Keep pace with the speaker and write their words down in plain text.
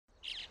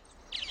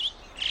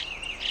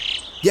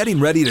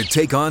Getting ready to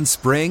take on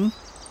spring?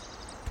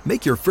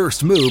 Make your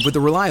first move with the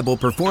reliable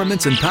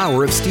performance and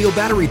power of Steel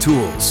battery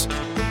tools.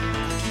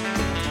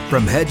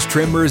 From hedge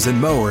trimmers and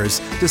mowers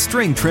to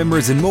string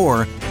trimmers and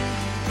more,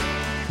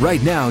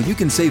 right now you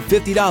can save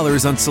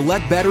 $50 on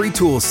select battery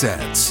tool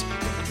sets.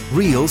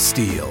 Real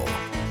Steel.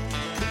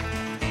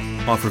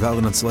 Offer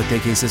valid on select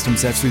AK system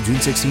sets through June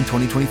 16,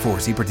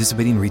 2024. See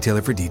participating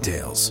retailer for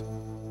details.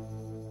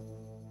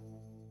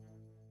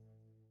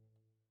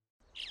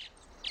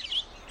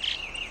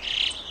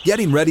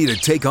 Getting ready to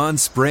take on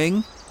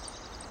spring?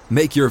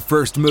 Make your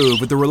first move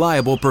with the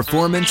reliable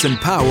performance and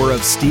power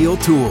of Steel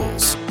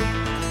tools.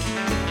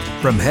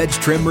 From hedge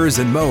trimmers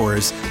and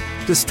mowers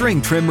to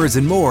string trimmers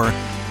and more,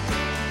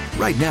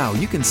 right now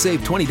you can save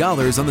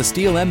 $20 on the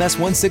Steel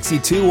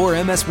MS-162 or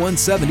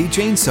MS-170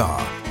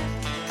 chainsaw.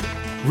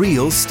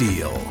 Real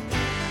Steel.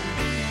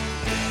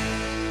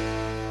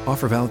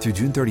 Offer valid through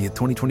June 30th,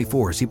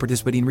 2024. See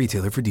participating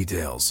retailer for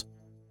details.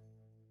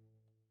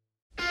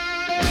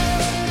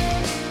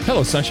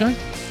 Hello, Sunshine.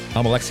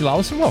 I'm Alexi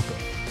Lawless, and welcome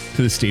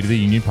to the State of the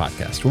Union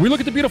podcast, where we look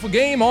at the beautiful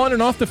game on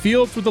and off the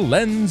field through the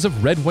lens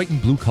of red, white,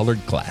 and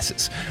blue-colored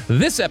glasses.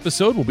 This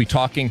episode, we'll be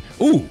talking,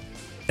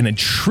 an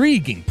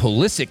intriguing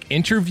Pulisic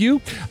interview,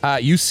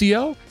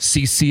 UCL,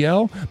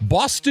 CCL,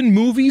 Boston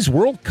movies,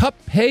 World Cup,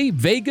 hey,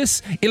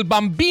 Vegas, Il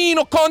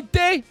Bambino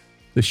Conte,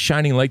 the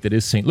shining light that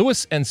is St.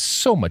 Louis, and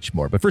so much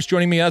more. But first,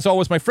 joining me, as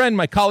always, my friend,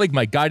 my colleague,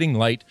 my guiding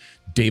light,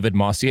 David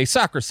Mossy, a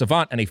soccer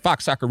savant and a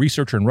Fox soccer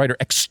researcher and writer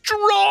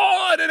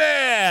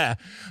extraordinaire.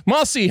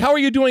 Mossy, how are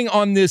you doing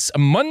on this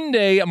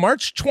Monday,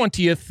 March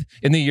 20th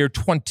in the year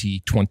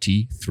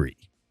 2023?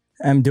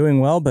 I'm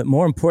doing well, but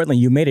more importantly,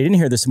 you made it in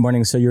here this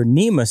morning, so your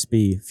knee must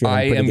be feeling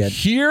pretty good. I am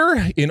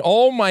here in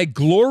all my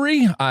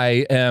glory.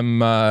 I am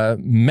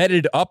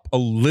meted up a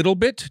little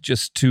bit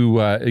just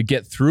to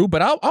get through,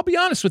 but I'll be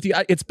honest with you,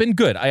 it's been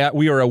good.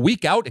 We are a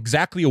week out,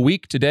 exactly a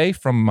week today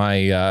from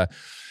my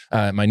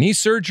knee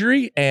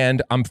surgery,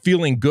 and I'm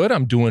feeling good.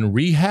 I'm doing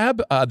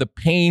rehab. The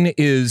pain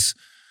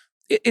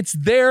it's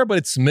there, but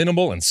it's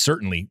minimal, and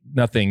certainly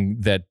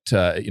nothing that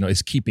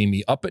is keeping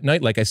me up at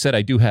night. Like I said,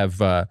 I do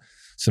have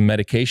some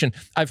medication.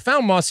 I've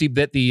found, Mossy,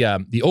 that the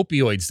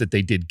opioids that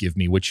they did give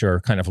me, which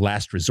are kind of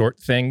last resort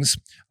things,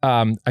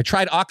 I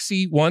tried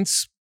Oxy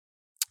once,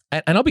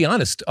 and I'll be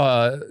honest,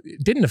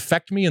 it didn't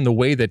affect me in the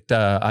way that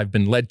I've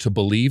been led to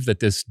believe that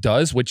this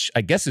does, which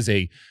I guess is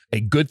a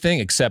good thing,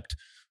 except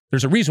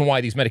there's a reason why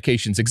these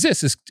medications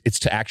exist. It's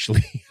to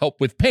actually help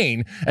with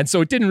pain. And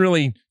so it didn't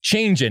really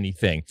change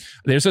anything.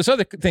 There's this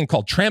other thing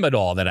called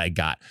Tramadol that I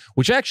got,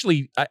 which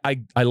actually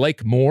I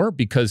like more,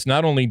 because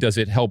not only does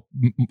it help,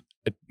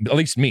 at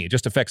least me, it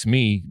just affects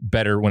me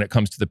better when it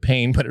comes to the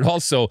pain, but it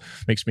also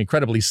makes me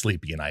incredibly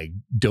sleepy and I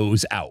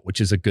doze out, which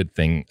is a good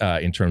thing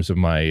in terms of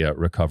my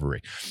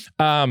recovery.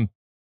 But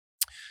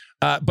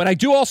I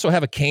do also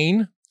have a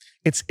cane.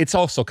 It's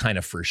also kind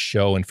of for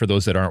show, and for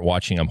those that aren't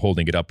watching, I'm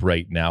holding it up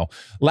right now.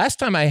 Last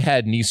time I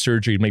had knee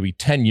surgery, maybe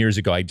 10 years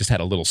ago, I just had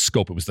a little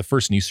scope. It was the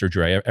first knee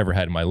surgery I ever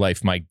had in my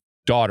life. My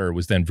daughter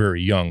was then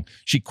very young.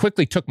 She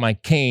quickly took my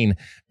cane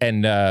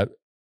and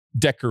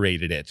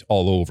decorated it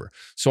all over.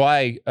 So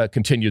I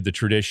continued the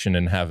tradition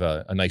and have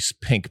a nice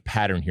pink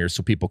pattern here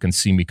so people can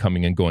see me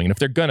coming and going. And if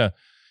they're going to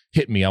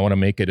hit me, I want to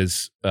make it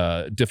as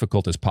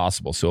difficult as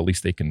possible, so at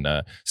least they can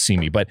see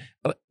me. But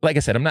like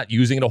I said, I'm not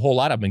using it a whole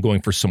lot. I've been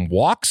going for some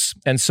walks,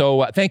 and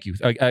so thank you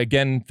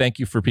again. Thank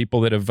you for people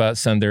that have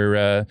sent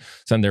their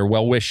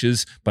well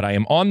wishes. But I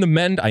am on the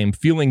mend. I am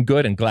feeling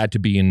good and glad to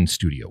be in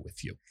studio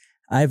with you.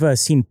 I've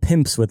seen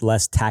pimps with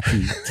less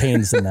tacky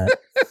canes than that.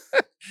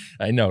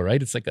 I know,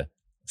 right? It's like a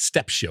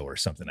step show or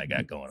something I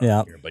got going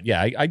on here. But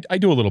yeah, I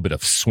do a little bit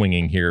of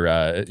swinging here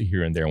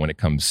and there when it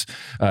comes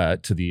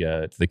to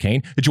the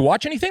cane. Did you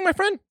watch anything, my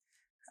friend?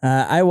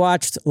 I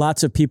watched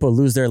lots of people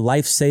lose their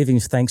life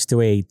savings thanks to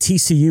a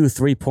TCU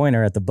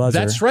 3-pointer at the buzzer.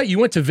 That's right. You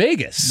went to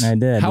Vegas. I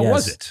did. How yes.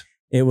 was it?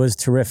 It was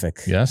terrific.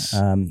 Yes.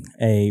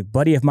 A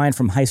buddy of mine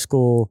from high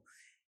school,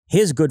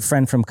 his good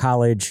friend from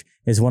college,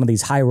 is one of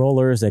these high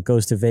rollers that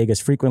goes to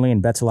Vegas frequently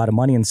and bets a lot of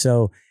money. And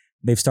so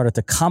they've started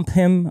to comp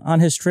him on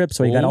his trip.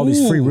 So he got all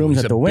these free rooms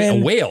at the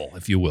Wynn. A whale,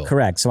 if you will.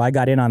 Correct. So I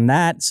got in on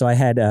that. So I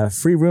had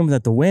free rooms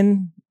at the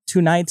Wynn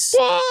 2 nights.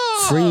 Whoa!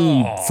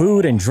 Free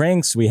food and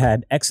drinks. We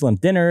had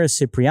excellent dinners.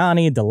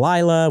 Cipriani,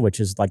 Delilah,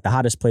 which is like the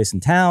hottest place in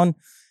town.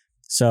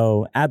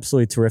 So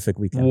absolutely terrific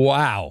weekend.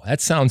 Wow.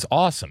 That sounds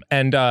awesome.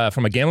 And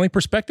from a gambling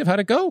perspective, how'd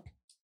it go?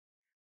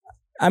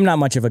 I'm not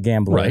much of a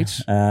gambler. Right.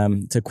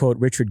 To quote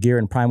Richard Gere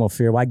in Primal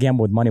Fear, why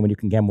gamble with money when you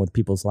can gamble with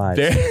people's lives?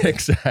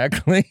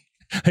 Exactly.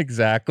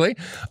 Exactly.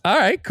 All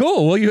right,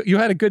 cool. Well, you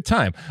had a good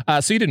time.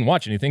 So you didn't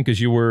watch anything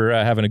because you were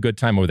having a good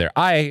time over there.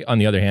 I, on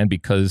the other hand,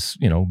 because,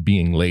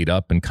 being laid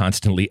up and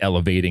constantly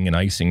elevating and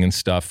icing and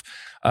stuff,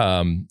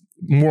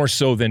 more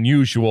so than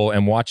usual,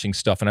 and watching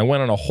stuff. And I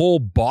went on a whole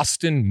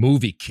Boston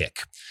movie kick.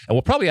 And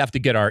we'll probably have to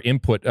get our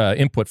input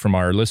from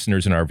our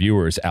listeners and our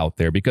viewers out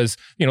there, because,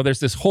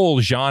 there's this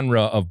whole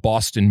genre of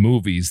Boston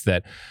movies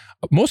that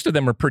most of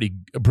them are pretty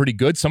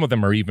good. Some of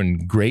them are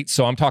even great.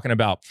 So I'm talking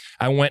about,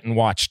 I went and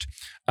watched,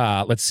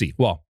 let's see.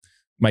 Well,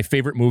 my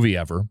favorite movie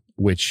ever,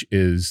 which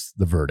is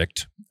The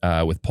Verdict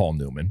with Paul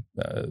Newman.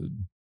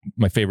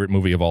 My favorite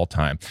movie of all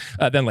time.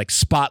 Then like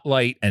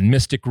Spotlight and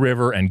Mystic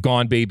River and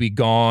Gone Baby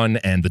Gone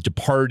and The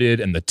Departed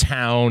and The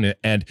Town.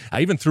 And I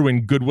even threw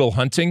in Good Will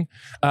Hunting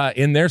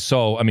in there.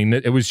 So, I mean,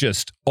 it was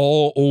just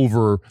all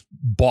over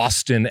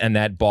Boston and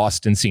that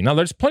Boston scene. Now,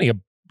 there's plenty of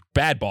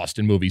bad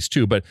Boston movies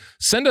too, but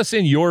send us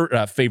in your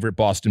favorite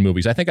Boston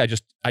movies. I think I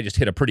just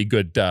hit a pretty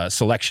good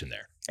selection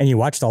there. And you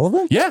watched all of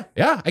them? Yeah.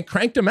 I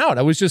cranked them out.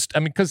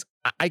 Because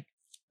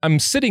I'm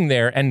sitting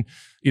there and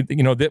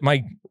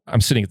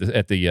I'm sitting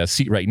at the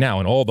seat right now,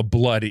 and all the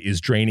blood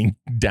is draining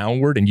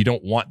downward, and you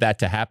don't want that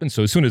to happen.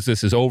 So as soon as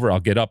this is over, I'll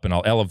get up and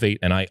I'll elevate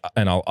and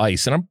I'll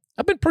ice. And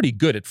I've been pretty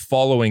good at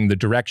following the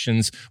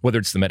directions, whether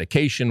it's the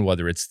medication,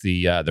 whether it's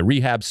the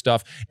rehab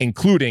stuff,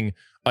 including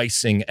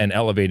icing and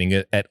elevating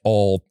it at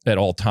all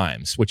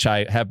times, which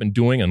I have been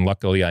doing, and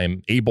luckily I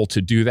am able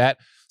to do that.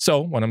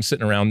 So when I'm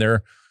sitting around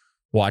there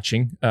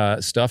watching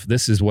stuff,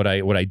 this is what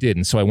I did.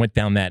 And so I went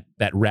down that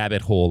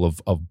rabbit hole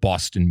of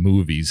Boston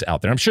movies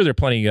out there. I'm sure there are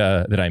plenty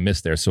that I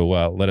missed there. So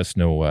let us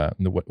know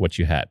what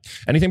you had.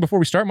 Anything before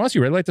we start, Moss?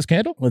 You ready to light this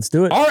candle? Let's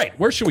do it. All right.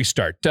 Where should we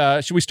start?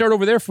 Should we start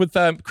over there with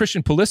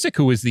Christian Pulisic,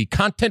 who is the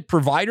content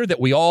provider that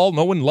we all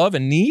know and love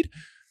and need?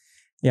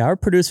 Yeah, our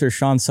producer,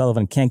 Sean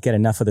Sullivan, can't get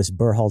enough of this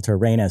Berhalter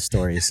Reina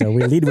story. So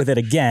we lead with it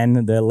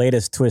again, the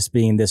latest twist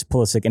being this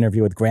Pulisic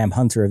interview with Graham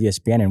Hunter of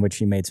ESPN, in which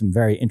he made some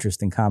very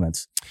interesting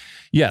comments.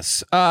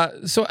 Yes.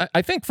 So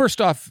I think,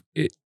 first off,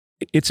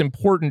 it's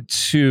important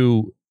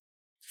to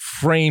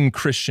frame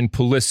Christian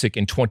Pulisic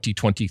in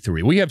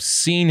 2023. We have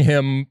seen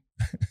him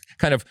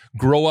kind of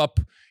grow up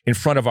in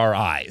front of our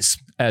eyes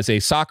as a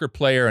soccer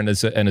player and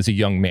as a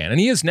young man. And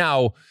he is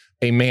now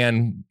a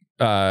man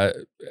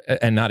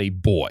and not a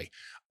boy.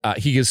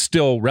 He is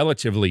still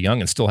relatively young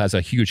and still has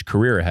a huge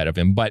career ahead of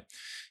him, but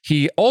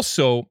he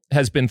also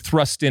has been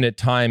thrust in at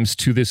times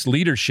to this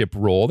leadership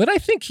role that I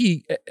think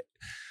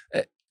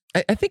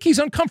he's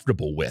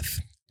uncomfortable with.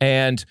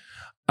 And,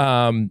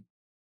 when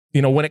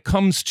it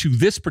comes to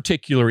this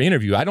particular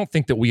interview, I don't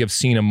think that we have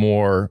seen a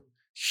more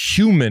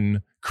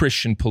human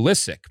Christian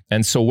Pulisic.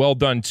 And so well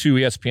done to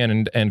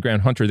ESPN and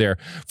Graham Hunter there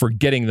for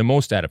getting the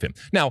most out of him.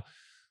 Now,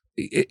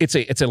 it's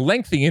a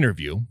lengthy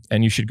interview,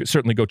 and you should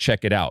certainly go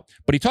check it out.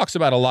 But he talks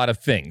about a lot of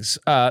things.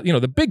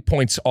 The big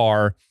points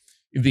are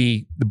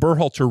the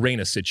Berhalter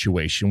Reina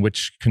situation,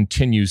 which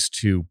continues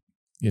to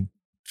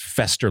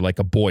fester like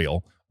a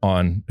boil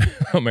on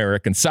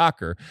American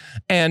soccer,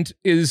 and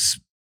is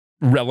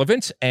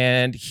relevant.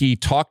 And he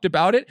talked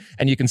about it,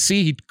 and you can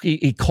see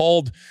he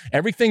called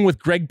everything with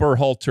Gregg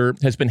Berhalter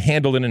has been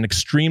handled in an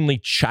extremely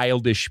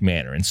childish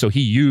manner, and so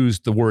he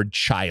used the word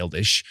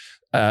childish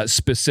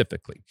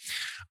specifically.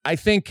 I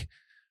think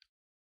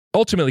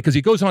ultimately, because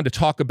he goes on to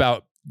talk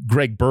about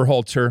Gregg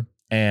Berhalter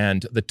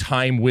and the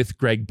time with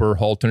Gregg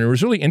Berhalter, and it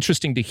was really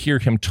interesting to hear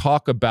him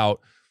talk about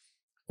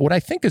what I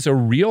think is a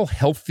real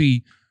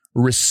healthy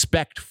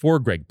respect for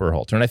Gregg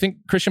Berhalter. And I think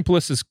Christian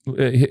Pulisic's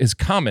his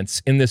comments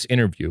in this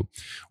interview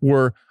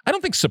were, I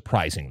don't think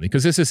surprisingly,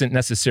 because this isn't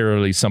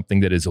necessarily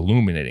something that is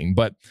illuminating,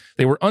 but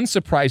they were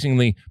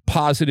unsurprisingly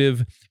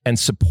positive and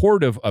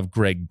supportive of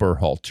Gregg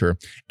Berhalter.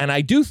 And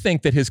I do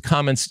think that his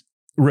comments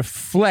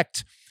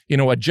reflect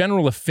a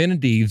general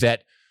affinity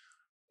that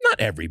not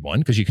everyone,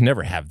 because you can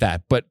never have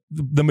that, but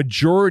the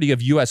majority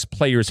of U.S.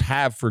 players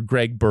have for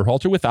Gregg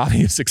Berhalter, with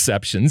obvious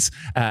exceptions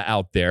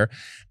out there.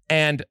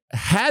 And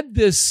had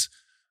this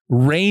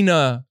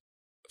Reina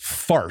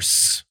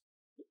farce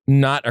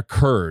not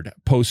occurred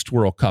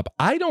post-World Cup,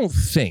 I don't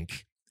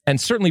think, and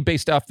certainly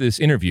based off this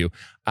interview,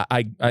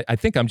 I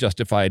think I'm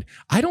justified,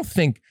 I don't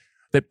think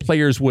that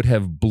players would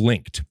have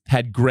blinked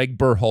had Gregg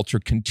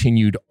Berhalter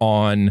continued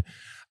on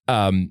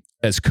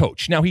as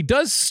coach. Now, he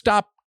does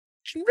stop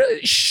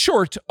really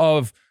short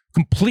of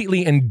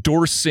completely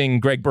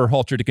endorsing Gregg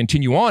Berhalter to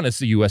continue on as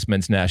the U.S.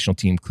 men's national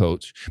team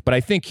coach, but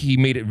I think he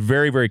made it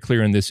very, very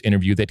clear in this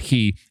interview that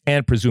he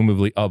and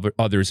presumably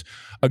others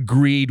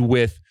agreed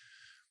with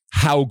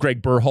how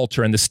Gregg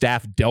Berhalter and the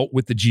staff dealt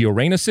with the Gio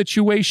Reyna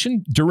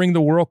situation during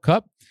the World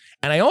Cup.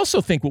 And I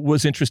also think what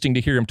was interesting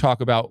to hear him talk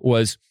about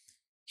was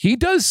he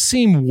does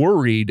seem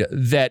worried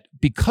that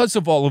because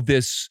of all of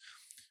this,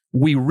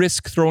 we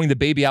risk throwing the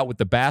baby out with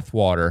the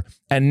bathwater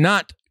and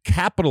not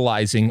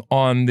capitalizing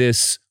on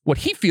this, what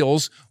he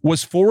feels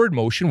was forward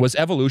motion, was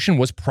evolution,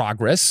 was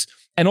progress,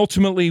 and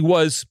ultimately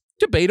was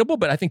debatable,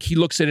 but I think he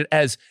looks at it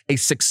as a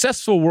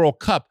successful World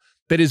Cup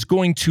that is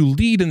going to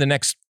lead in the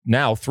next,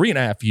 now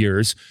 3.5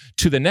 years,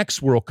 to the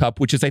next World Cup,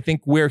 which is, I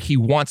think, where he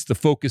wants the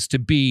focus to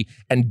be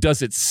and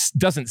doesn't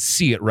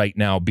see it right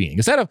now being.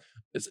 Is that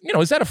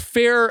a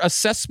fair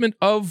assessment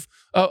of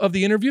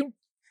the interview?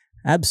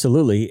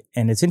 Absolutely.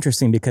 And it's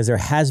interesting because there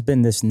has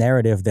been this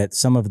narrative that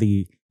some of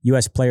the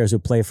U.S. players who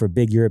play for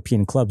big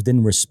European clubs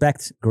didn't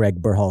respect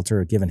Gregg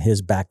Berhalter given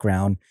his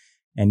background.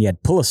 And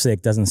yet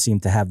Pulisic doesn't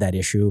seem to have that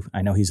issue.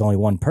 I know he's only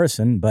one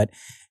person, but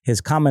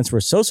his comments were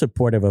so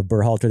supportive of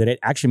Berhalter that it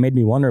actually made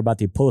me wonder about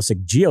the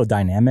Pulisic-Gio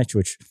dynamic,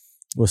 which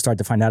we'll start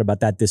to find out about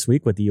that this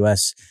week with the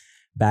U.S.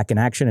 back in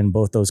action and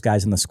both those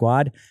guys in the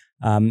squad.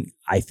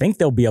 I think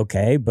they'll be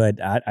okay, but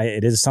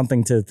it is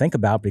something to think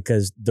about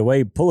because the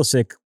way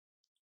Pulisic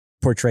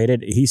portrayed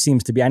it, he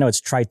seems to be, I know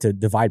it's tried to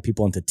divide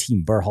people into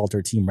Team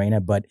Berhalter, Team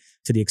Reyna, but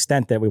to the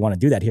extent that we want to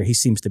do that here, he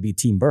seems to be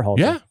Team Berhalter.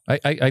 Yeah,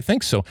 I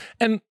think so.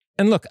 And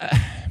look,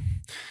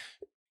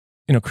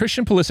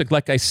 Christian Pulisic,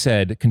 like I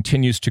said,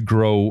 continues to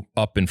grow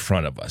up in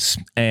front of us.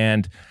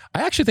 And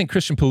I actually think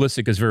Christian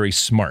Pulisic is very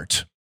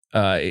smart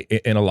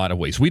in a lot of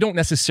ways. We don't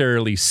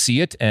necessarily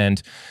see it.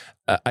 And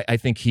I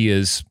think he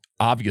is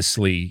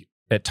obviously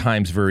at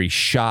times very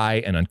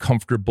shy and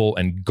uncomfortable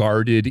and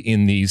guarded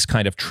in these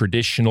kind of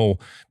traditional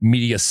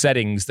media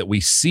settings that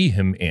we see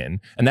him in.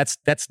 And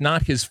that's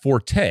not his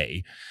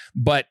forte,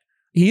 but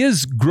he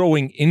is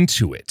growing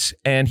into it.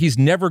 And he's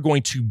never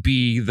going to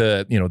be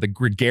the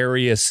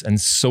gregarious and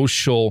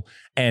social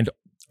and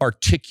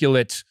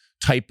articulate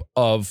type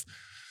of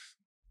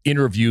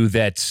interview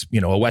that,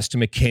 a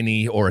Weston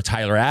McKennie or a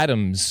Tyler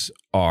Adams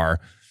are.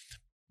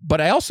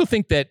 But I also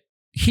think that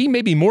he,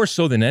 maybe more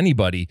so than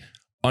anybody,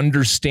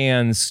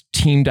 understands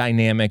team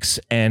dynamics,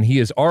 and he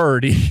has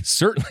already,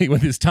 certainly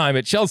with his time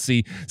at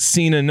Chelsea,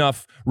 seen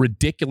enough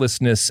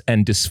ridiculousness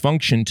and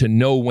dysfunction to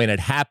know when it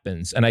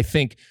happens. And I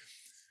think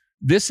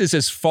this is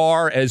as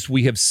far as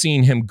we have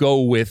seen him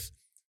go with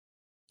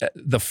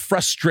the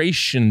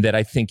frustration that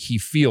I think he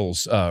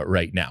feels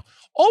right now.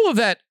 All of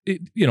that,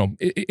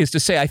 is to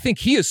say, I think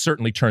he has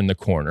certainly turned the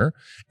corner,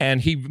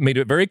 and he made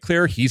it very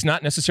clear he's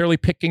not necessarily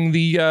picking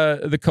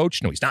the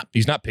coach. No,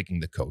 he's not picking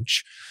the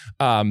coach,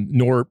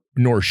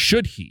 nor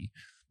should he.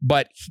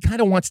 But he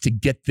kind of wants to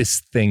get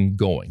this thing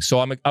going. So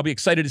I'll be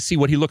excited to see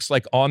what he looks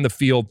like on the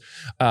field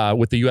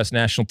with the U.S.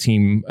 national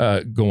team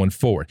going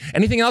forward.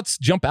 Anything else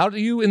jump out at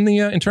you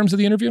in terms of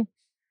the interview?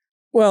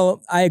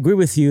 Well, I agree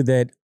with you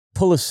that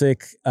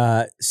Pulisic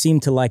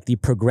seemed to like the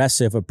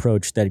progressive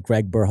approach that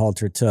Gregg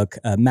Berhalter took.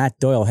 Matt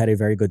Doyle had a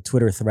very good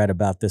Twitter thread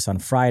about this on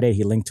Friday.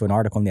 He linked to an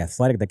article in The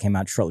Athletic that came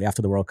out shortly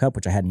after the World Cup,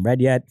 which I hadn't read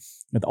yet,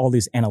 with all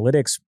these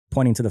analytics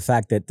pointing to the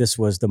fact that this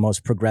was the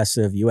most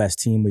progressive U.S.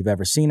 team we've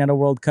ever seen at a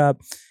World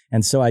Cup.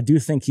 And so I do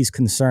think he's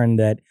concerned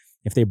that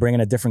if they bring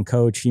in a different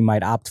coach, he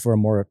might opt for a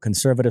more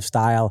conservative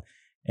style.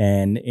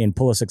 And in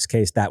Pulisic's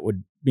case, that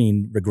would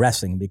mean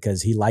regressing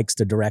because he likes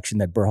the direction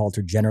that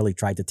Berhalter generally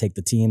tried to take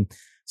the team.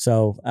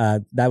 So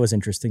that was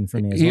interesting for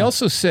me as well. He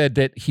also said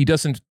that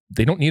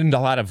they don't need a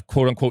lot of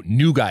quote unquote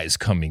new guys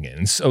coming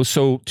in.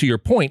 So to your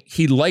point,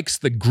 he likes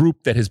the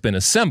group that has been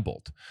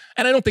assembled.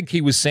 And I don't think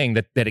he was saying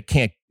that it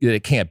can't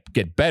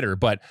get better,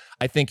 but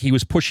I think he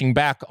was pushing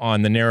back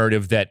on the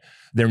narrative that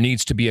there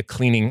needs to be a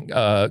cleaning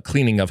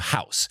of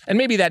house. And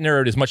maybe that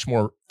narrative is much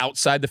more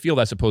outside the field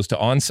as opposed to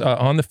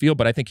on the field,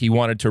 but I think he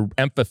wanted to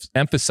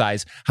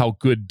emphasize how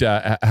good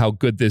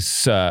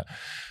this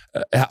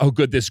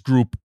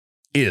group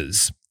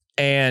is.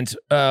 And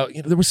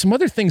there were some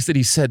other things that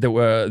he said that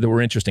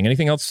were interesting.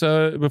 Anything else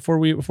before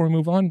we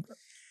move on?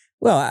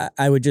 Well,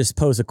 I would just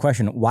pose a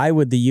question. Why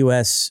would the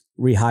U.S.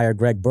 rehire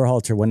Gregg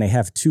Berhalter when they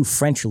have two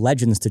French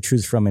legends to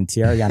choose from in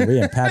Thierry Henry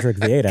and Patrick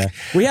Vieira?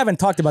 We haven't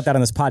talked about that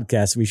on this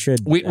podcast. We should.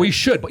 We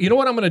should. But you know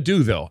what I'm going to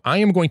do, though? I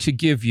am going to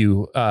give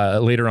you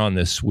later on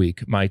this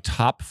week my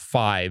top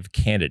 5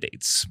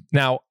 candidates.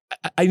 Now,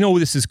 I know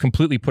this is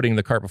completely putting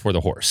the cart before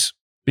the horse,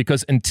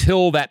 because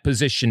until that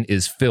position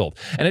is filled.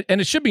 And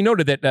it should be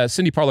noted that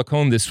Cindy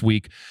Parlacone this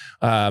week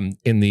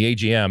in the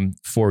AGM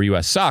for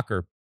U.S.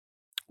 Soccer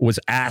was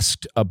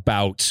asked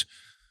about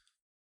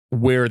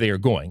where they are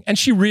going. And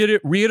she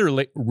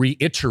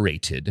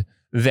reiterated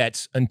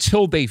that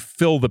until they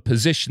fill the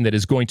position that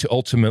is going to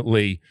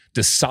ultimately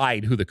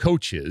decide who the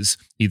coach is,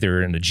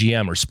 either in a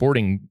GM or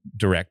sporting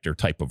director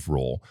type of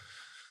role,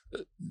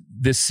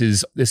 this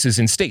is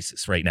in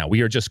stasis right now.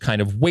 We are just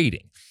kind of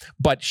waiting.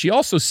 But she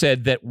also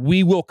said that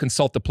we will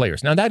consult the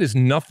players. Now, that is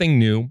nothing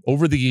new.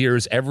 Over the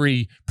years,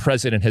 every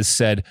president has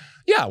said,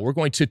 yeah, we're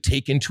going to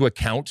take into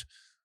account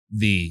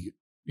the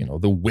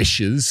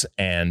wishes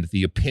and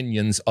the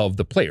opinions of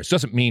the players.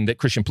 Doesn't mean that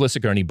Christian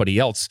Pulisic or anybody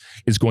else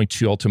is going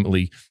to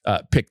ultimately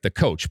pick the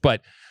coach.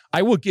 But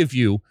I will give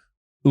you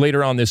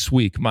later on this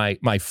week my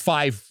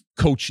 5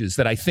 coaches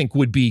that I think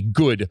would be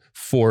good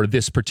for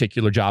this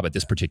particular job at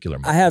this particular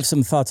moment. I have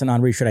some thoughts on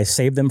Henry. Should I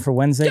save them for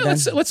Wednesday? Yeah,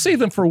 let's save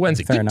them for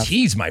Wednesday. Fair enough.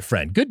 Tease, my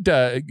friend.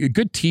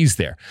 Good tease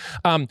there.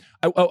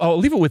 I'll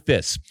leave it with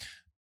this.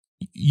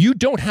 You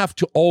don't have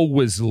to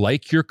always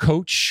like your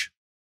coach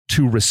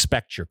to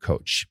respect your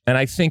coach. And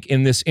I think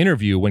in this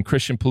interview, when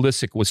Christian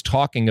Pulisic was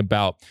talking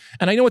about,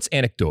 and I know it's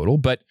anecdotal,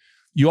 but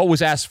you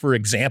always ask for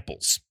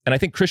examples. And I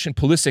think Christian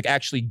Pulisic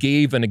actually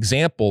gave an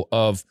example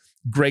of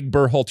Gregg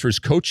Berhalter's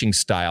coaching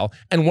style.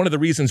 And one of the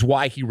reasons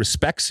why he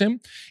respects him,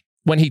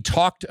 when he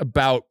talked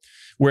about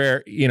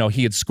where,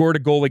 he had scored a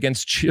goal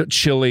against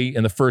Chile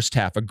in the first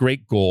half, a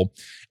great goal.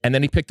 And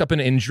then he picked up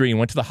an injury and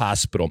went to the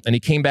hospital. And he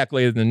came back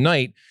later in the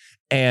night,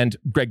 and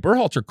Gregg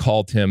Berhalter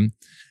called him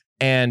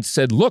and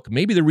said, look,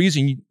 maybe the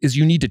reason is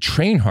you need to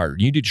train harder.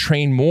 You need to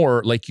train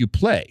more like you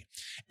play.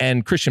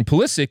 And Christian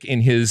Pulisic,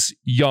 in his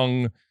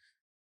young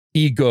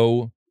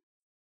ego,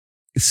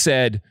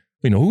 said,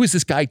 who is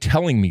this guy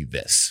telling me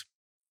this?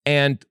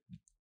 And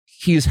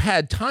he's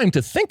had time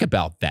to think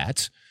about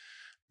that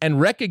and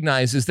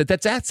recognizes that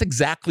that's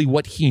exactly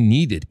what he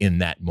needed in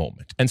that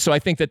moment. And so I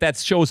think that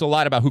shows a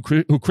lot about who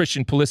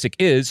Christian Pulisic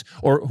is,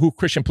 or who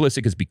Christian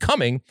Pulisic is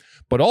becoming.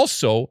 But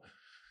also,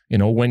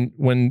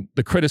 when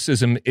the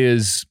criticism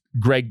is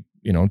Gregg,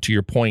 to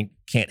your point,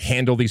 can't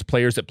handle these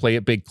players that play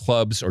at big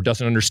clubs or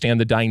doesn't understand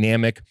the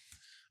dynamic.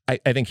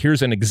 I think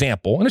here's an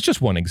example, and it's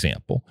just one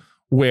example,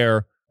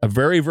 where a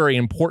very, very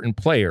important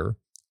player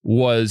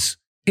was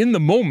in the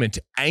moment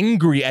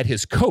angry at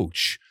his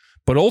coach,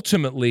 but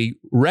ultimately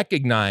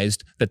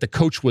recognized that the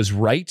coach was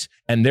right,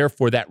 and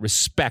therefore that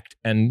respect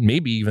and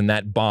maybe even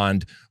that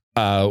bond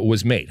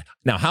was made.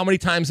 Now, how many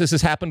times this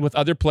has happened with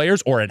other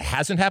players, or it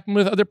hasn't happened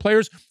with other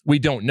players, we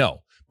don't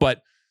know.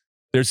 But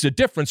there's a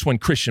difference when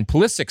Christian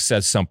Pulisic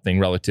says something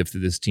relative to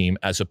this team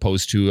as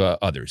opposed to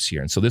others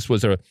here. And so this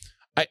was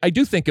I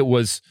do think it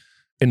was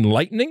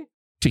enlightening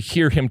to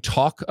hear him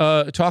talk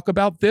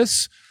about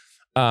this.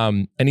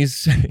 And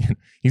he's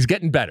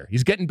getting better.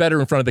 He's getting better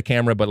in front of the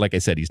camera, but like I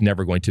said, he's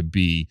never going to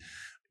be,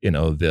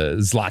 the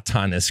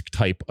Zlatan-esque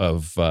type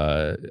of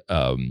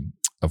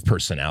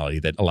personality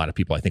that a lot of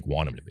people I think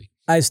want him to be.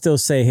 I still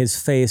say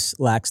his face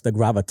lacks the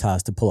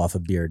gravitas to pull off a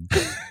beard.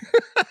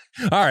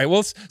 All right.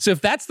 Well, so if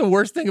that's the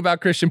worst thing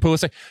about Christian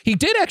Pulisic, he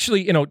did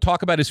actually,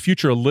 talk about his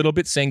future a little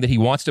bit, saying that he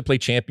wants to play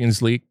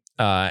Champions League,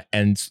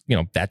 and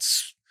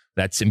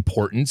that's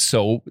important.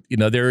 So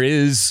there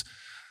is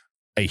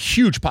a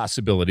huge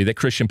possibility that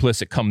Christian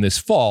Pulisic come this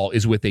fall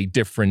is with a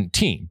different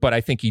team. But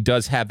I think he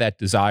does have that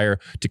desire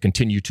to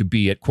continue to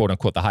be at quote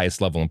unquote the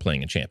highest level and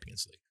playing in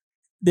Champions League.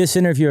 This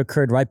interview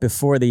occurred right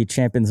before the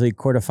Champions League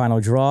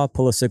quarterfinal draw.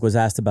 Pulisic was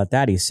asked about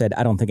that. He said,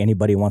 I don't think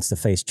anybody wants to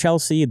face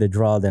Chelsea. The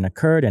draw then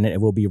occurred, and it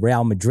will be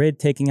Real Madrid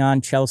taking on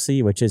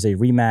Chelsea, which is a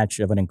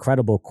rematch of an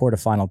incredible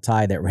quarterfinal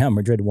tie that Real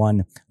Madrid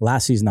won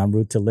last season en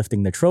route to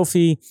lifting the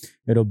trophy.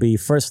 It'll be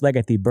first leg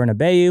at the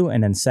Bernabeu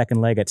and then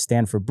second leg at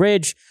Stamford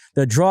Bridge.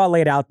 The draw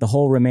laid out the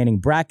whole remaining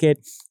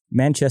bracket.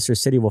 Manchester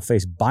City will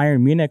face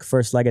Bayern Munich,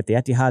 first leg at the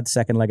Etihad,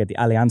 second leg at the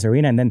Allianz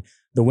Arena, and then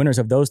the winners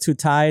of those two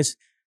ties,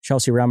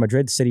 Chelsea, Real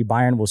Madrid, City,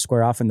 Bayern, will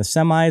square off in the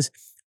semis.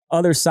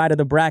 Other side of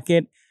the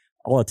bracket,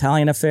 all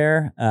Italian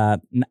affair,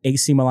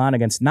 AC Milan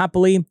against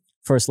Napoli.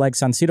 First leg,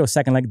 San Siro.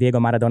 Second leg, Diego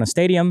Maradona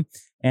Stadium.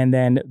 And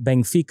then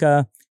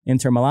Benfica,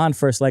 Inter Milan.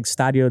 First leg,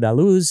 Stadio da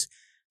Luz.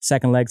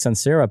 Second leg, San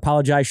Siro.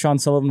 Apologize, Sean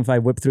Sullivan, if I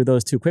whip through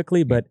those too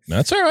quickly, but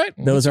that's all right.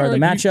 Those are the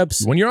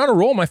matchups. When you're on a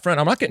roll, my friend,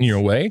 I'm not getting in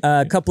your way.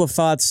 A couple of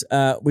thoughts.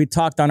 We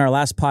talked on our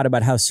last pod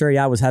about how Serie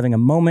A was having a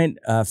moment.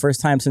 First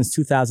time since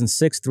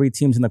 2006, 3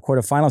 teams in the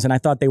quarterfinals, and I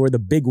thought they were the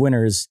big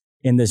winners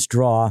in this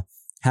draw.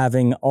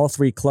 Having all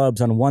 3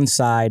 clubs on one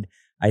side,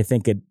 I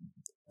think it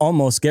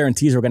almost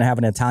guarantees we're going to have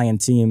an Italian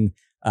team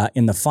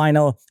in the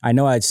final. I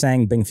know I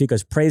sang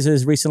Benfica's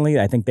praises recently.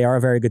 I think they are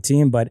a very good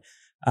team, but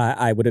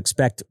I would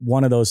expect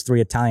one of those 3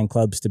 Italian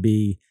clubs to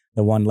be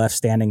the one left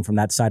standing from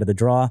that side of the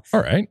draw. All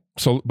right.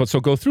 So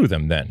go through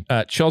them then.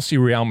 Chelsea,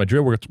 Real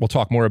Madrid. We'll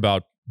talk more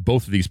about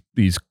both of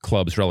these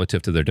clubs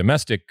relative to their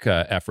domestic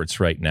efforts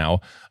right now.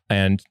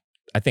 And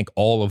I think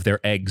all of their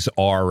eggs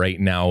are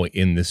right now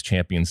in this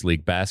Champions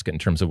League basket in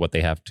terms of what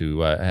they have to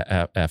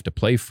have to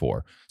play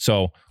for.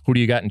 So who do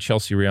you got in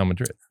Chelsea, Real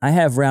Madrid? I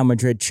have Real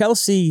Madrid.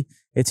 Chelsea,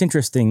 it's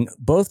interesting.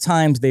 Both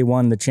times they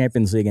won the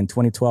Champions League in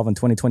 2012 and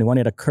 2021,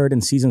 it occurred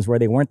in seasons where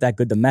they weren't that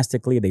good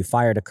domestically. They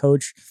fired a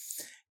coach.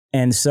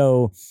 And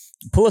so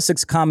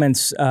Pulisic's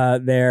comments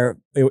there,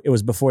 it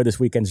was before this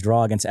weekend's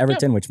draw against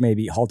Everton, which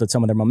maybe halted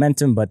some of their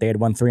momentum, but they had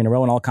won 3 in a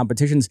row in all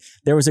competitions.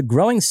 There was a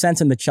growing sense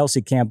in the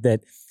Chelsea camp that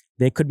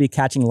they could be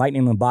catching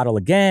lightning in the bottle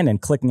again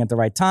and clicking at the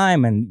right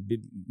time and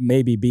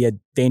maybe be a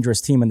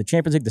dangerous team in the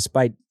Champions League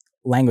despite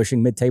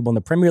languishing mid-table in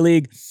the Premier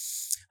League.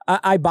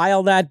 I buy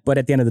all that, but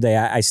at the end of the day,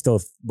 I still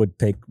would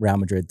pick Real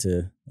Madrid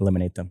to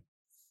eliminate them.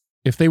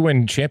 If they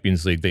win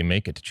Champions League, they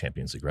make it to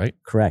Champions League, right?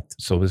 Correct.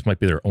 So this might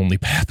be their only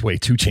pathway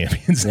to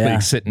Champions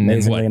League, sitting in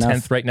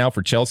 10th right now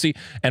for Chelsea.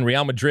 And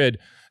Real Madrid,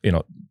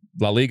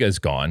 La Liga is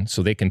gone,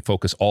 so they can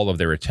focus all of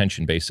their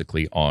attention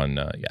basically on,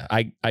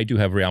 I do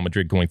have Real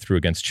Madrid going through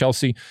against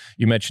Chelsea.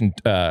 You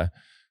mentioned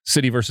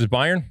City versus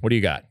Bayern. What do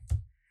you got?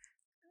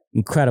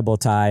 Incredible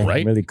tie.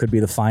 Right? Really could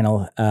be the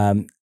final.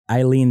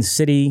 I lean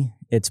City.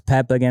 It's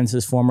Pep against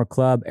his former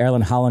club.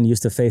 Erling Haaland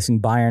used to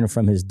facing Bayern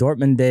from his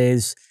Dortmund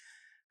days.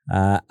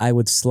 I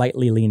would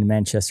slightly lean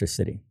Manchester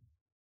City.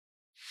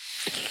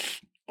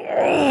 Oh,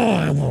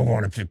 I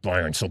want to pick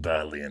Bayern so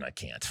badly, and I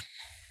can't.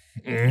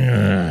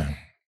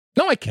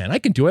 No, I can. I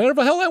can do whatever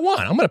the hell I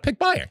want. I'm going to pick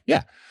Bayern.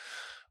 Yeah.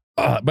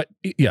 But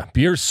yeah,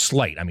 Beer's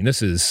slight. I mean,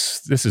 this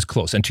is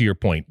close. And to your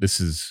point,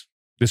 this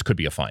could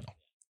be a final.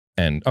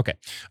 And okay.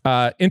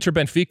 Inter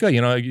Benfica,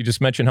 you just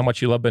mentioned how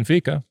much you love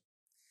Benfica.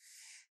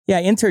 Yeah,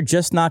 Inter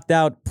just knocked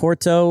out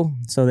Porto,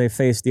 so they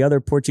face the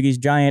other Portuguese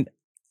giant.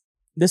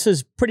 This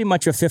is pretty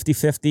much a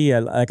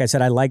 50-50. Like I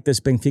said, I like this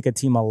Benfica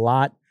team a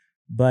lot,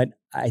 but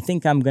I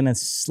think I'm going to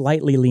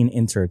slightly lean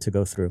Inter to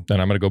go through.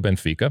 Then I'm going to go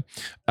Benfica.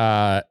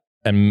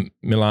 And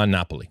Milan,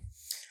 Napoli.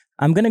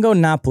 I'm going to go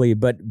Napoli,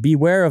 but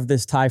beware of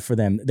this tie for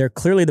them. They're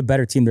clearly the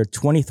better team. They're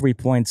 23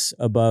 points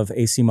above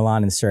AC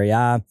Milan in Serie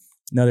A.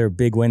 Another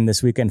big win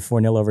this weekend,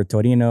 4-0 over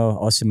Torino.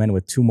 Osimhen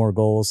with 2 more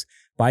goals.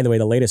 By the way,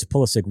 the latest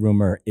Pulisic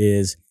rumor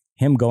is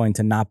him going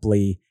to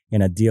Napoli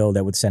in a deal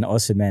that would send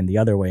Osimhen the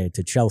other way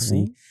to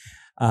Chelsea.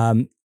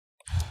 Mm-hmm.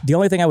 The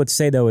only thing I would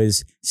say, though,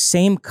 is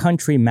same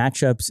country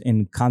matchups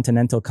in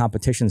continental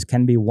competitions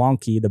can be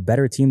wonky. The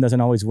better team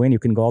doesn't always win. You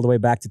can go all the way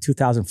back to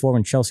 2004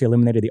 when Chelsea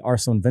eliminated the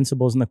Arsenal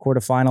Invincibles in the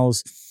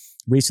quarterfinals.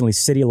 Recently,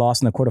 City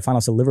lost in the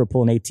quarterfinals to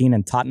Liverpool in 18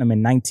 and Tottenham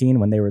in 19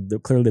 when they were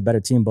clearly the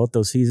better team both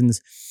those seasons.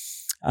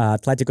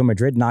 Atletico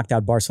Madrid knocked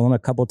out Barcelona a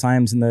couple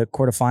times in the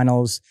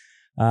quarterfinals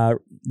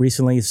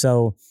recently.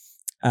 So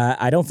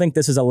I don't think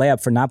this is a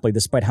layup for Napoli,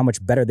 despite how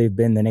much better they've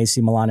been than AC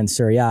Milan and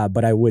Serie A,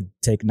 but I would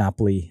take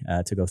Napoli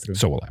to go through.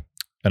 So will I.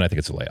 And I think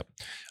it's a layup.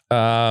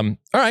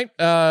 All right.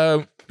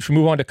 Should we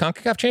move on to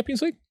CONCACAF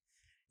Champions League?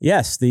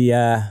 Yes, the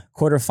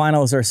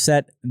quarterfinals are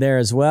set there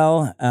as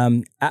well.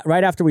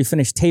 Right after we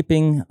finished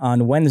taping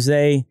on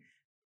Wednesday,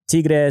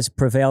 Tigres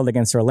prevailed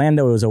against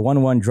Orlando. It was a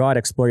 1-1 draw at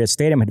Exploria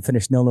Stadium. It had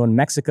finished 0-0 in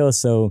Mexico,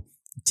 so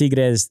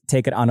Tigres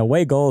take it on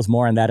away goals.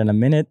 More on that in a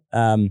minute.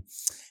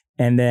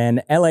 And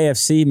then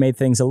LAFC made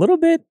things a little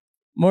bit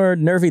more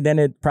nervy than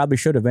it probably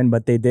should have been,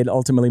 but they did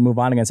ultimately move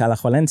on against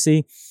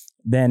Alajuelense.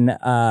 Then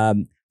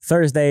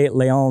Thursday,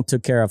 León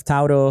took care of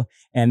Tauro.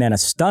 And then a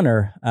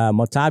stunner,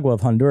 Motagua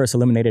of Honduras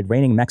eliminated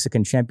reigning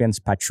Mexican champions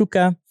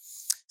Pachuca.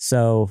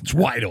 So it's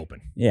wide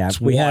open. Yeah,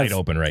 it's wide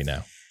open right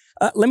now.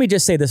 Let me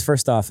just say this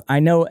first off.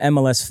 I know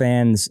MLS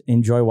fans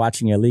enjoy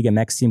watching a Liga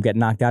MX team get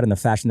knocked out in the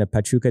fashion that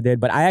Pachuca did,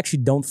 but I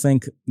actually don't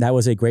think that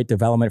was a great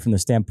development from the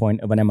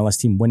standpoint of an MLS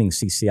team winning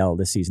CCL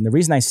this season. The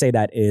reason I say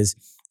that is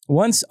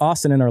once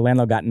Austin and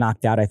Orlando got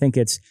knocked out, I think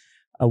it's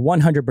a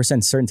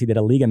 100% certainty that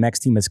a Liga MX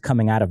team is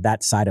coming out of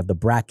that side of the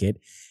bracket.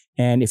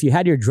 And if you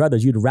had your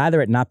druthers, you'd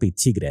rather it not be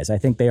Tigres. I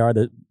think they are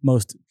the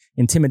most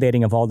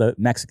intimidating of all the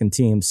Mexican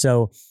teams.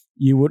 So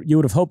you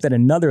would have hoped that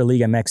another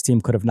Liga MX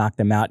team could have knocked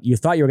them out. You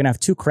thought you were going to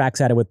have 2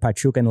 cracks at it with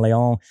Pachuca and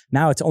León.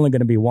 Now it's only going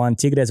to be 1.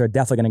 Tigres are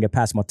definitely going to get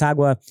past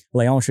Motagua.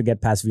 León should get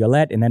past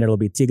Violet, and then it'll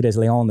be Tigres,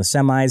 León in the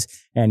semis,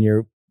 and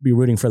you'll be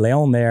rooting for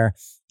León there.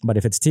 But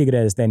if it's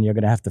Tigres, then you're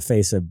going to have to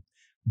face a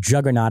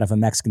juggernaut of a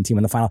Mexican team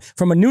in the final.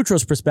 From a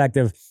neutral's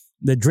perspective,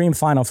 the dream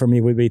final for me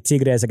would be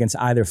Tigres against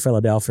either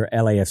Philadelphia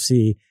or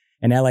LAFC.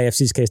 In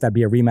LAFC's case, that'd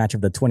be a rematch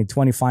of the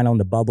 2020 final in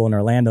the bubble in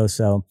Orlando.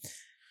 So.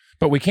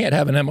 But we can't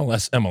have an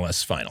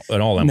MLS final,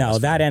 an all MLS. No,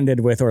 that final.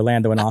 Ended with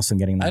Orlando and Austin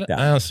getting knocked out.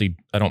 Honestly,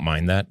 I don't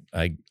mind that.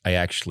 I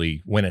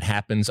actually, when it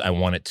happens, I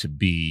want it to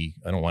be,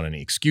 I don't want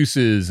any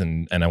excuses,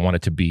 and I want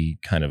it to be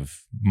kind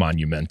of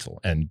monumental.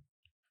 And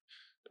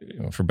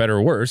for better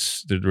or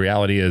worse, the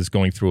reality is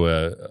going through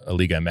a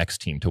Liga MX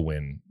team to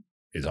win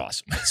is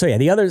awesome. So yeah,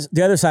 the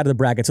other side of the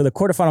bracket. So the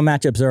quarterfinal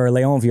matchups are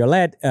León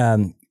Violet,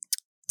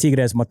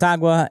 Tigres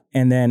Motagua,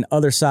 and then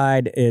other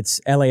side,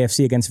 it's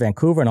LAFC against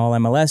Vancouver, an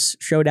all-MLS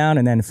showdown,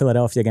 and then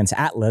Philadelphia against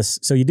Atlas.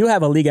 So you do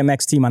have a Liga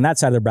MX team on that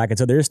side of the bracket,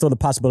 so there is still the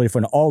possibility for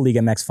an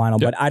all-Liga MX final,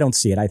 but I don't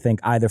see it. I think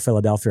either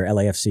Philadelphia or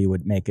LAFC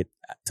would make it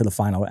to the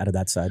final out of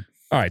that side.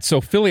 All right, so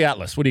Philly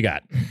Atlas, what do you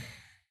got?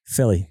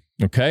 Philly.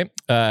 Okay,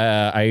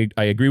 I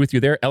agree with you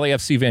there.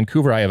 LAFC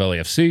Vancouver, I have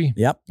LAFC.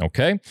 Yep.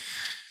 Okay.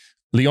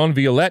 León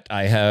Violet,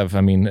 I have,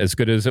 as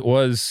good as it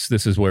was,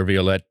 this is where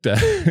Violet,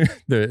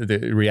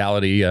 the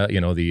reality,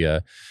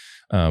 the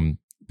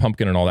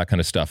pumpkin and all that kind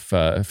of stuff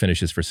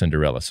finishes for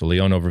Cinderella. So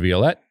León over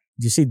Violet.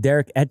 Did you see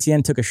Derek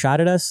Etienne took a shot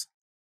at us?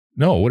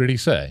 No, what did he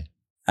say?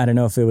 I don't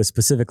know if it was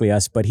specifically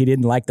us, but he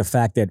didn't like the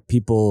fact that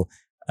people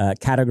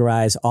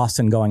categorize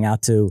Austin going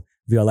out to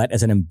Violet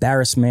as an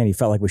embarrassment. He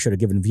felt like we should have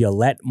given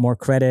Violet more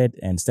credit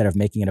instead of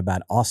making it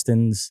about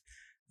Austin's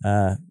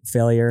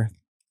failure.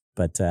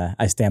 But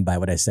I stand by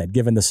what I said.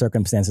 Given the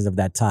circumstances of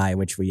that tie,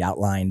 which we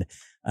outlined,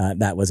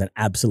 that was an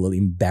absolutely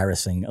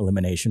embarrassing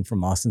elimination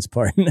from Austin's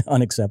part.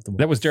 Unacceptable.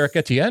 That was Derek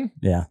Etienne?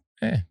 Yeah.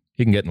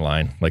 He can get in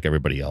line like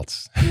everybody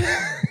else.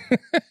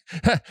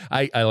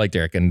 I like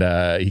Derek, and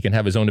he can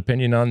have his own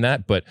opinion on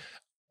that, but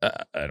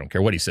I don't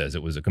care what he says.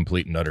 It was a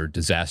complete and utter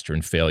disaster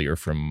and failure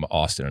from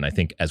Austin, and I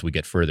think as we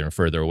get further and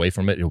further away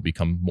from it, it will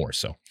become more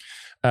so.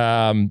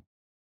 And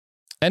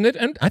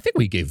I think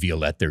we gave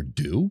Violet their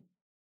due.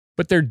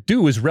 But their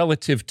due is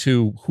relative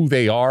to who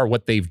they are,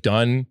 what they've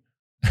done,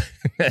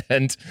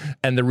 and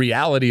the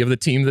reality of the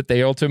team that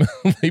they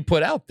ultimately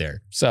put out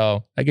there.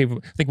 So I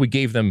think we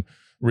gave them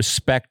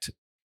respect,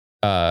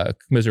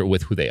 commensurate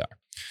with who they are.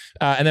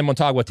 And then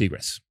Motagua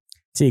Tigres.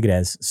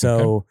 Tigres. So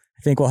okay.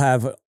 I think we'll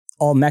have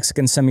all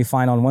Mexican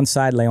semifinal on one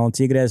side, León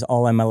Tigres,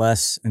 all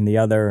MLS, and the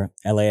other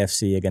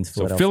LAFC against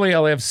Philadelphia. So Philly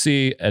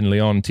LAFC and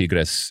León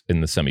Tigres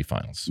in the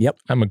semifinals. Yep.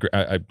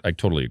 I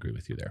totally agree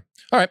with you there.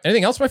 All right.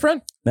 Anything else, my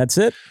friend? That's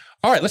it.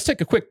 All right, let's take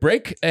a quick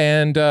break,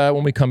 and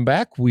when we come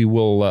back, we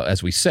will,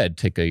 as we said,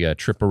 take a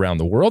trip around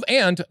the world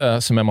and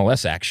some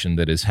MLS action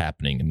that is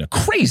happening in a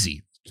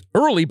crazy,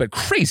 early but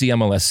crazy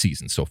MLS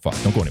season so far.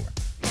 Don't go anywhere.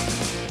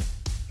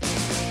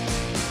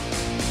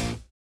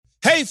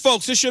 Hey,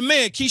 folks, it's your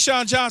man,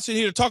 Keyshawn Johnson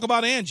here to talk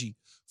about Angie,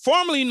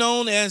 formerly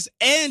known as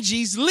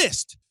Angie's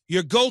List,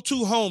 your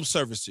go-to home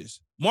services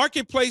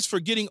marketplace for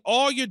getting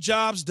all your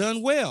jobs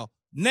done well.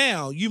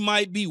 Now, you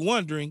might be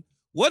wondering,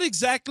 what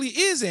exactly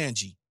is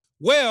Angie?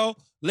 Well,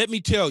 let me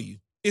tell you,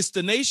 it's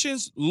the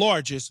nation's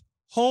largest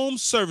home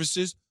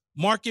services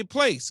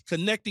marketplace,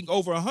 connecting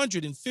over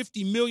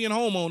 150 million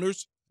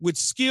homeowners with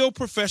skilled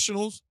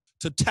professionals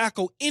to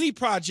tackle any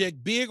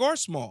project, big or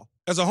small.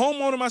 As a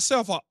homeowner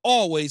myself, I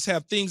always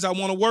have things I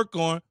want to work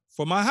on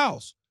for my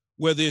house,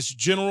 whether it's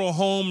general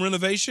home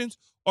renovations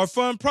or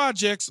fun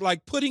projects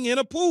like putting in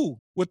a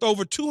pool. With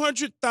over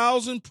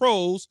 200,000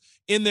 pros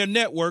in their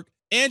network,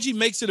 Angie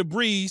makes it a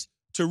breeze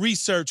to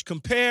research,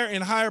 compare,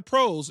 and hire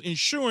pros,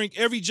 ensuring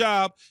every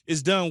job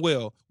is done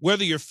well.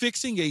 Whether you're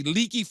fixing a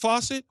leaky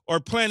faucet or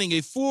planning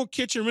a full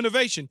kitchen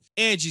renovation,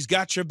 Angie's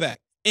got your back.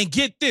 And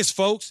get this,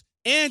 folks,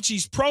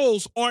 Angie's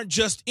pros aren't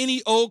just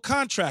any old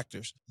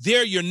contractors.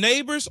 They're your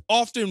neighbors,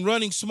 often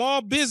running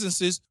small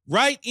businesses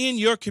right in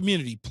your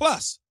community.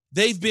 Plus,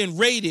 they've been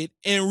rated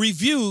and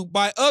reviewed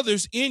by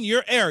others in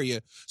your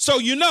area, so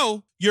you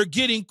know you're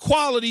getting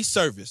quality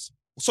service.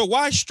 So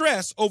why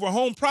stress over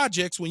home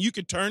projects when you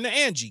can turn to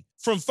Angie?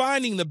 From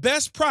finding the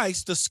best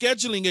price to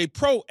scheduling a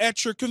pro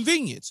at your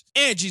convenience,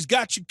 Angie's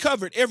got you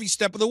covered every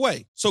step of the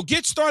way. So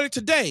get started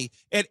today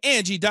at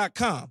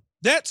Angie.com.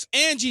 That's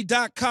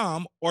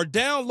Angie.com, or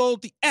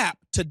download the app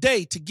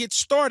today to get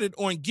started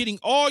on getting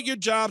all your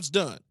jobs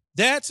done.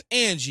 That's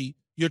Angie,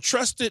 your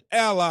trusted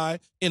ally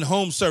in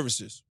home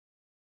services.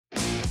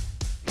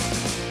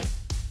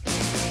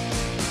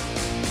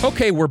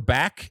 Okay, we're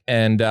back,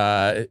 and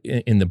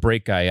in the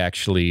break, I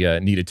actually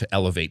needed to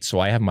elevate, so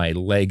I have my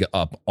leg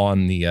up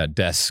on the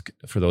desk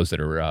for those that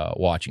are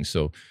watching.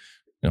 So,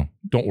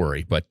 don't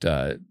worry. But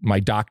my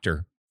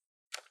Dr.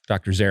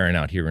 Zarin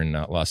out here in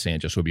Los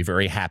Angeles will be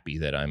very happy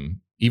that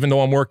even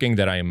though I'm working,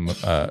 that I'm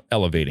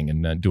elevating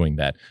and doing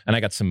that. And I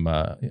got some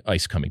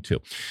ice coming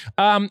too.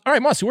 All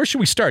right, Mossy, where should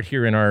we start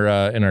here in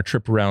our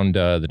trip around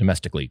the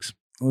domestic leagues?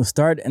 We'll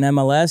start in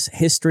MLS.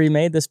 History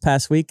made this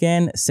past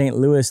weekend. St.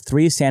 Louis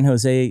 3, San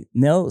Jose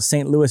 0.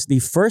 St. Louis, the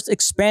first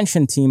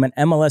expansion team in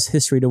MLS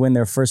history to win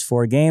their first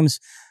 4 games.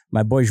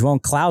 My boy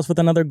João Klaus with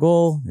another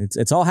goal.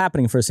 It's all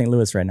happening for St.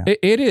 Louis right now.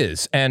 It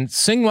is. And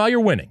sing while you're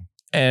winning.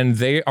 And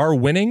they are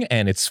winning,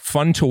 and it's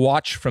fun to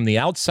watch from the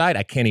outside.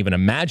 I can't even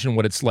imagine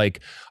what it's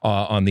like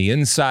on the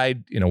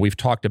inside. We've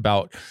talked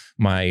about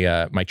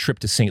my trip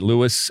to St.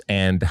 Louis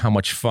and how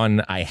much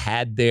fun I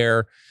had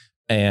there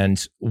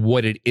and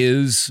what it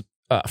is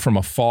from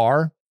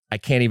afar. I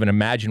can't even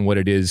imagine what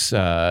it is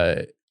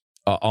on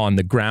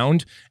the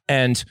ground.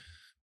 And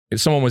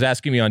someone was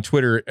asking me on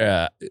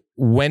Twitter,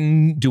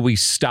 when do we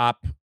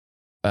stop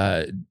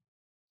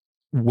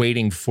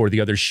waiting for the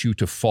other shoe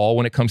to fall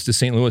when it comes to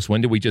St. Louis? When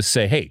do we just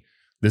say, hey,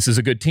 this is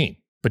a good team,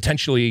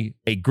 potentially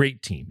a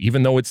great team,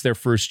 even though it's their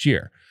first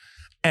year?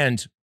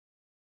 And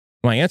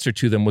my answer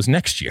to them was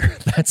next year.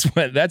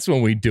 That's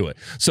when we do it.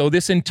 So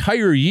this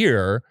entire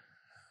year,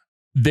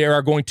 there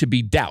are going to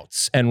be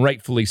doubts, and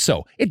rightfully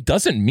so. It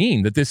doesn't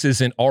mean that this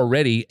isn't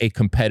already a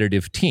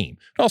competitive team.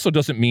 It also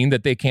doesn't mean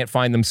that they can't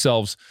find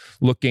themselves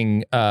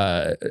looking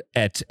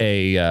at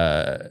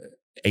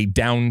a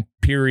down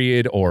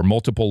period or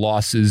multiple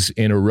losses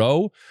in a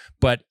row.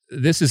 But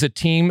this is a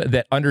team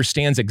that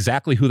understands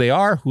exactly who they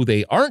are, who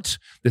they aren't.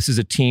 This is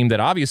a team that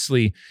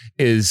obviously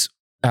has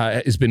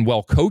been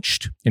well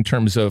coached in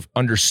terms of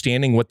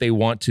understanding what they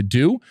want to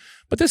do.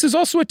 But this is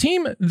also a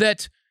team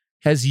that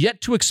has yet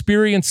to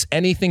experience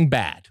anything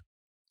bad.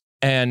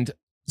 And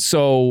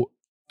so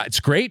it's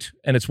great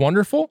and it's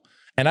wonderful.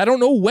 And I don't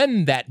know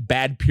when that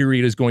bad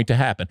period is going to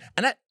happen.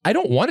 And I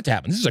don't want it to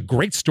happen. This is a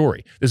great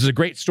story. This is a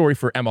great story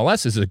for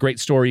MLS. This is a great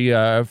story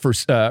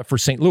for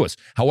St. Louis,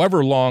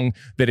 however long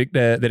that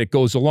it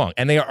goes along.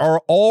 And they are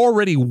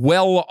already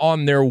well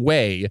on their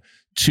way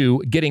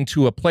to getting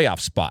to a playoff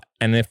spot.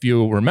 And if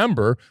you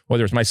remember,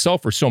 whether it's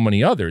myself or so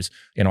many others,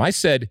 I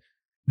said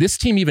this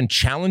team even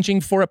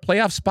challenging for a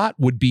playoff spot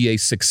would be a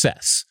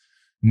success.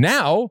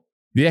 Now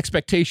the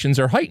expectations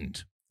are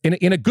heightened.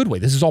 In a good way.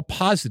 This is all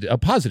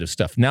positive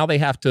stuff. Now they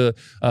have to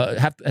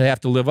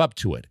live up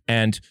to it,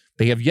 and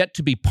they have yet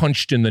to be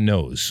punched in the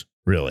nose,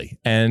 really.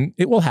 And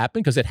it will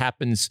happen because it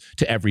happens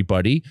to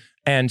everybody.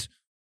 And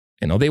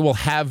they will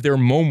have their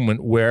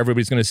moment where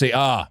everybody's going to say,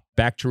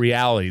 back to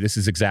reality. This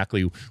is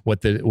exactly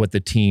what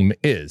the team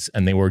is,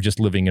 and they were just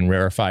living in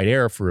rarefied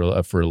air for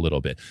a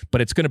little bit. But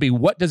it's going to be,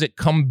 what does it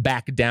come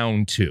back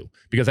down to?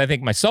 Because I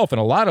think myself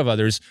and a lot of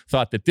others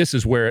thought that this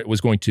is where it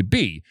was going to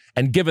be,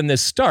 and given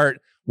this start,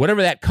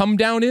 whatever that come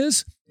down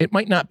is, it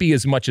might not be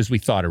as much as we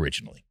thought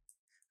originally.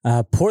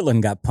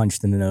 Portland got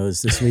punched in the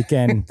nose this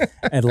weekend.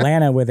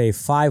 Atlanta with a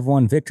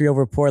 5-1 victory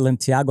over Portland.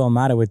 Thiago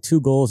Almada with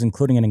 2 goals,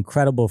 including an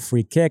incredible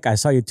free kick. I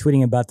saw you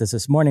tweeting about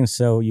this morning,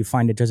 so you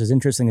find it just as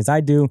interesting as I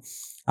do.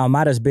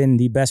 Almada's been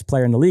the best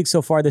player in the league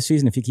so far this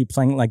season. If he keeps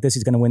playing like this,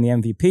 he's going to win the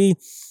MVP.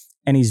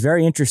 And he's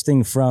very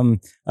interesting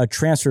from a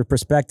transfer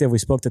perspective. We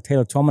spoke to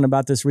Taylor Twellman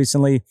about this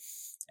recently.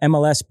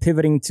 MLS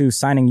pivoting to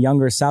signing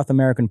younger South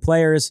American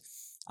players.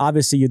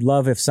 Obviously, you'd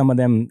love if some of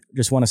them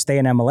just want to stay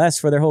in MLS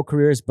for their whole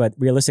careers, but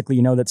realistically,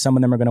 you know that some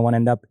of them are going to want to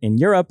end up in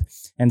Europe.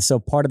 And so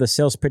part of the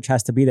sales pitch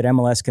has to be that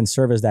MLS can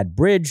serve as that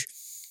bridge.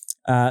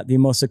 The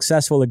most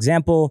successful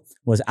example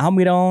was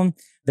Almiron.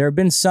 There have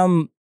been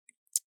some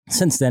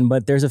since then,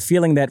 but there's a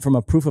feeling that from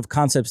a proof of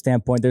concept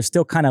standpoint, they're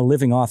still kind of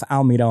living off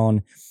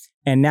Almiron.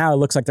 And now it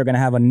looks like they're going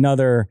to have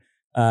another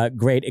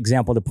great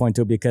example to point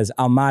to, because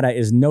Almada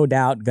is no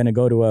doubt going to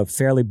go to a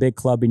fairly big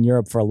club in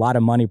Europe for a lot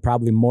of money,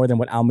 probably more than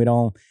what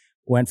Almiron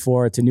went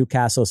for to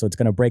Newcastle. So it's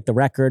going to break the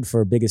record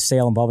for biggest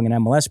sale involving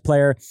an MLS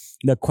player.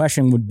 The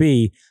question would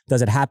be,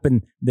 does it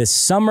happen this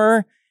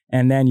summer?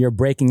 And then you're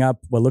breaking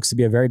up what looks to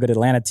be a very good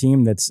Atlanta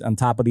team that's on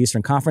top of the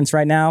Eastern Conference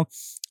right now.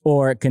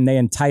 Or can they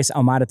entice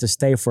Almada to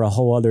stay for a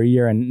whole other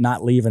year and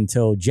not leave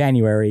until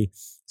January?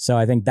 So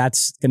I think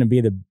that's going to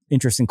be the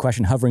interesting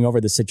question hovering over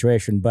the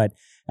situation. But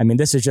I mean,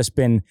 this has just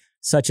been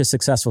such a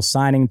successful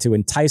signing to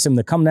entice him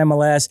to come to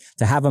MLS,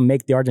 to have him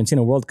make the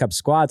Argentina World Cup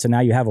squad. So now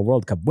you have a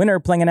World Cup winner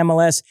playing in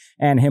MLS,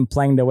 and him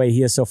playing the way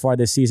he is so far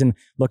this season,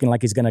 looking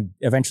like he's going to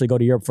eventually go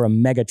to Europe for a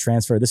mega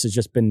transfer. This has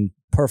just been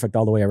perfect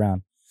all the way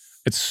around.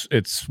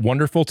 It's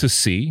wonderful to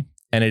see,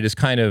 and it is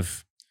kind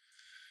of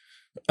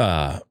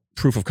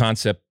proof of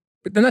concept.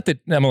 But not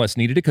that MLS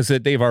needed it, because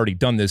they've already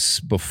done this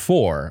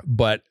before,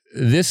 but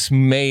this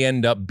may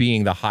end up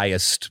being the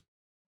highest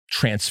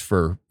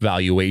transfer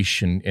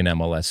valuation in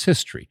MLS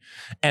history.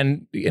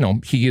 And,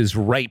 he is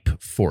ripe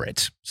for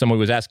it. Someone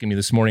was asking me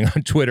this morning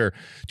on Twitter,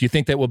 do you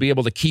think that we'll be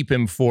able to keep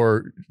him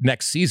for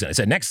next season? I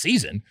said, next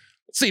season?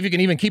 Let's see if you can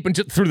even keep him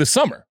through the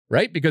summer,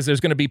 right? Because there's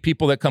going to be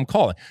people that come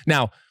calling.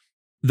 Now,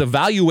 the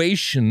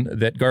valuation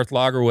that Garth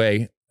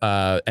Lagerwey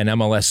and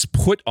MLS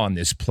put on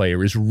this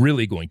player is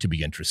really going to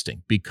be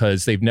interesting,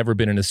 because they've never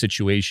been in a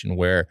situation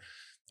where,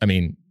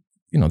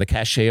 the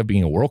cachet of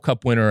being a World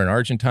Cup winner in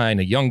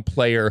Argentina, a young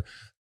player,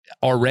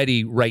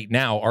 already right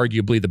now,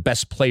 arguably the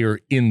best player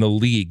in the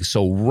league.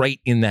 So right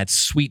in that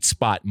sweet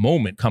spot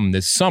moment come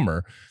this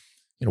summer,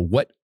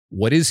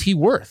 what is he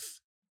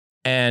worth?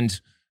 And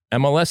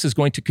MLS is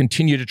going to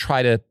continue to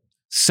try to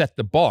set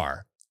the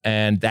bar.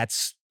 And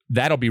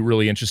that'll be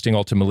really interesting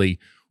ultimately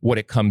what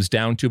it comes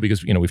down to,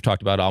 because, we've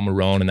talked about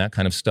Almiron and that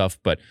kind of stuff,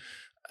 but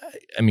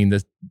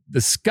the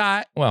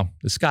sky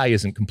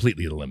isn't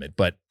completely the limit,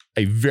 but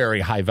a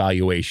very high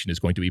valuation is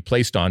going to be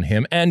placed on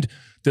him. And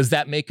does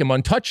that make him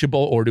untouchable,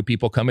 or do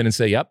people come in and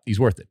say, yep, he's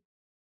worth it?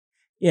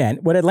 Yeah, and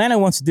what Atlanta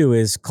wants to do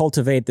is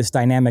cultivate this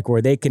dynamic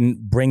where they can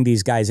bring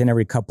these guys in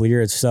every couple of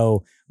years.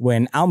 So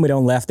when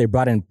Almiron left, they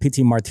brought in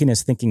Pity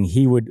Martinez thinking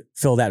he would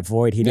fill that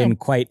void. He didn't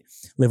quite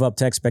live up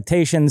to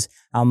expectations.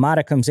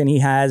 Almada comes in, he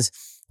has.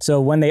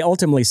 So when they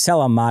ultimately sell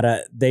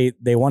Almada,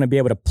 they want to be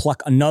able to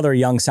pluck another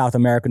young South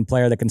American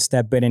player that can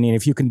step in. And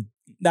if you can,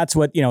 that's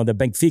what, the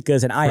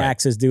Benficas and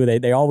Ajaxes do.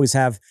 They always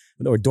have,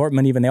 or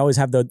Dortmund even, they always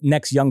have the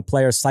next young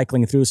player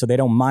cycling through, so they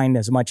don't mind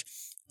as much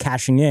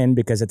cashing in,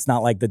 because it's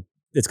not like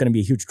it's going to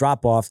be a huge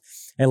drop-off.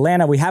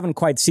 Atlanta, we haven't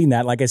quite seen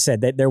that. Like I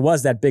said, there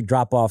was that big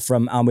drop-off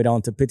from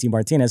Almiron to Pity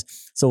Martinez.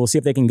 So we'll see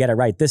if they can get it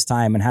right this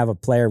time and have a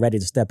player ready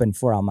to step in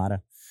for Almada.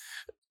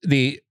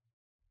 The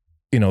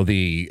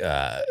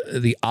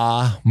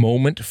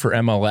moment for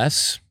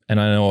MLS, and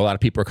I know a lot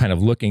of people are kind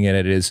of looking at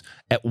it, is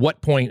at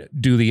what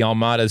point do the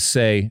Almadas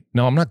say,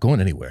 no, I'm not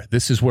going anywhere.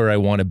 This is where I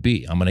want to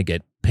be. I'm going to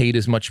get paid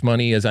as much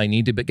money as I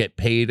need to get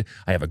paid.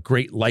 I have a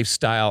great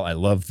lifestyle. I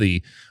love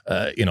the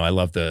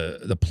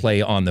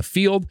play on the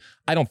field.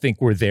 I don't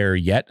think we're there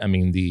yet. I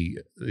mean,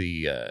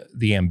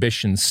 the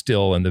ambition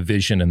still, and the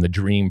vision and the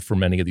dream for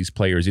many of these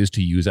players is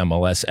to use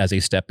MLS as a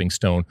stepping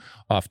stone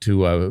off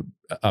to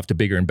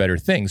bigger and better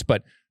things.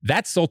 But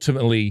that's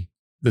ultimately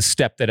the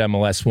step that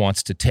MLS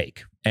wants to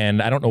take.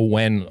 And I don't know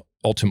when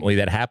ultimately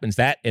that happens.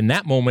 That in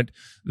that moment,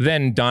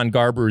 then Don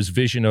Garber's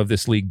vision of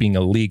this league being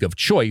a league of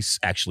choice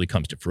actually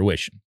comes to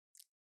fruition.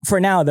 For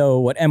now, though,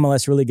 what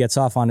MLS really gets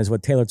off on is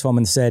what Taylor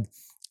Twellman said.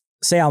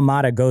 Say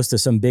Almada goes to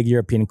some big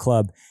European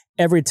club.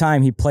 Every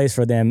time he plays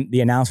for them,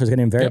 the announcer is going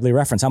to invariably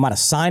reference Almada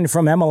signed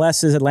from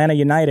MLS's Atlanta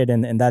United,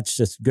 and that's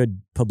just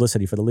good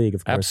publicity for the league,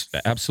 of course.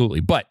 Absolutely.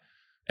 But,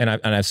 and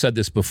I've said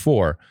this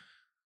before,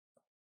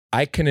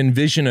 I can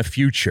envision a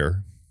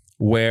future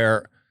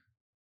where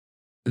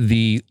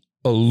the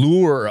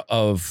allure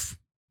of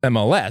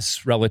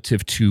MLS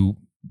relative to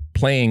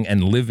playing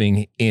and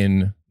living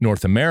in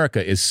North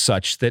America is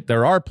such that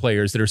there are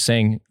players that are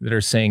saying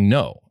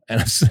no.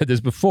 And I've said this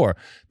before,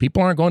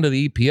 people aren't going to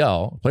the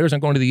EPL. Players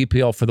aren't going to the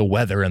EPL for the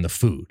weather and the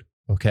food.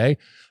 Okay.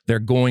 They're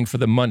going for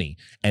the money.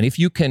 And if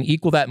you can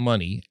equal that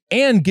money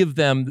and give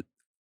them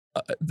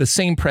the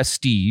same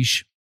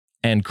prestige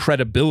and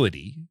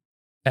credibility,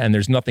 and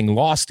there's nothing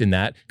lost in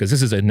that, because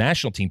this is a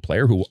national team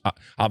player who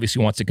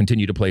obviously wants to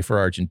continue to play for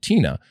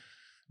Argentina.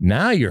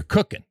 Now you're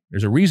cooking.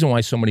 There's a reason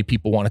why so many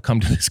people want to come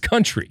to this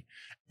country,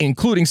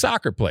 including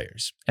soccer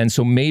players. And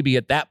so maybe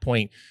at that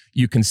point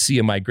you can see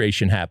a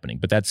migration happening,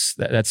 but that's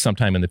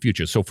sometime in the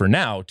future. So for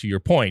now, to your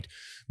point,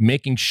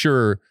 making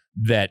sure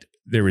that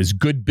there is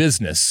good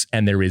business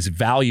and there is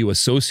value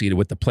associated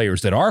with the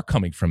players that are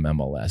coming from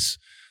MLS,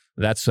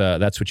 that's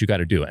what you got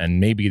to do. And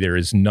maybe there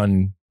is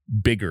none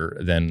bigger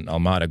than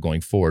Almada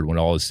going forward when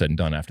all is said and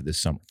done after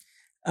this summer.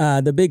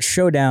 The big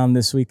showdown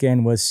this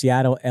weekend was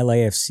Seattle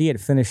LAFC. It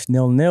finished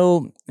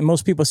 0-0.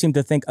 Most people seem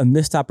to think a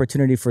missed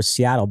opportunity for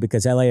Seattle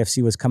because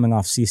LAFC was coming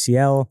off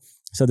CCL.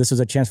 So this was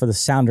a chance for the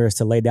Sounders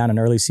to lay down an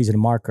early season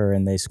marker,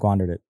 and they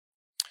squandered it.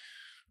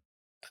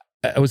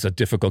 It was a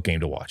difficult game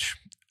to watch.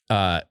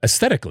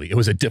 Aesthetically, it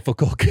was a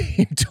difficult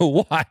game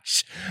to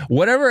watch.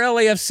 Whatever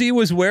LAFC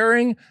was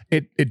wearing,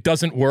 it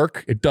doesn't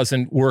work. It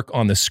doesn't work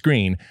on the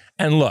screen.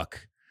 And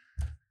look,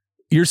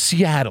 you're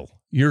Seattle.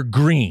 You're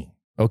green,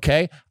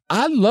 okay?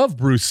 I love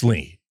Bruce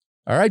Lee.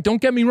 All right,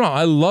 don't get me wrong.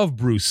 I love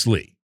Bruce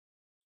Lee.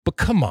 But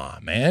come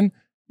on, man.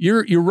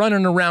 You're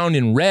running around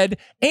in red,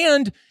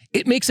 and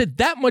it makes it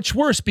that much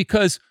worse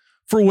because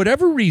for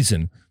whatever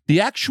reason,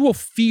 the actual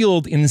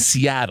field in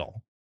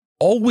Seattle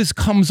always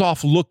comes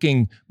off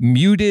looking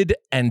muted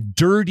and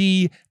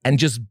dirty and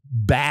just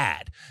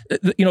bad.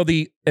 You know,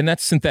 and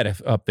that's synthetic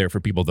up there for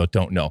people that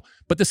don't know.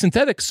 But the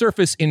synthetic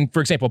surface in,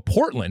 for example,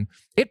 Portland,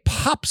 it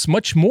pops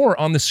much more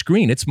on the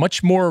screen. It's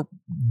much more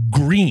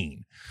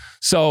green.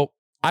 So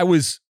I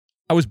was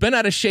bent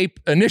out of shape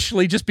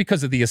initially just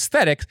because of the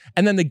aesthetics,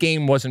 and then the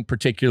game wasn't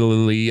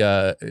particularly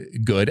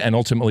good, and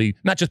ultimately,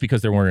 not just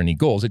because there weren't any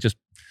goals, it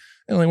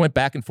only went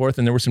back and forth,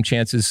 and there were some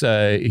chances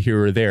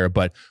here or there,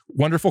 but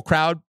wonderful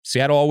crowd.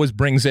 Seattle always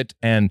brings it,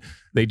 and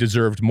they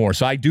deserved more.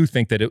 So I do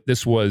think that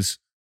this was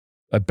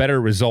a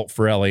better result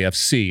for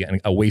LAFC and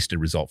a wasted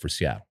result for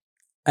Seattle.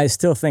 I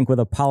still think,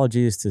 with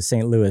apologies to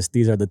St. Louis,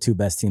 these are the two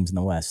best teams in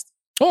the West.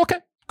 Oh,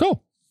 okay,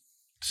 cool.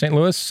 St.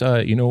 Louis,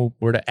 you know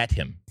where to at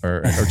him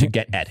or to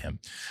get at him.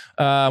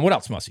 What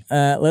else, Mossy?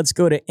 Let's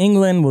go to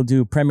England. We'll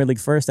do Premier League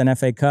first and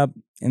FA Cup.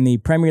 In the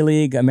Premier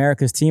League,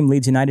 America's team,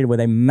 Leeds United,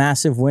 with a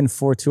massive win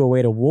 4-2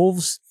 away to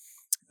Wolves.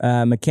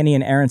 McKennie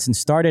and Aronson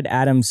started.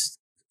 Adams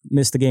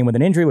missed the game with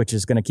an injury, which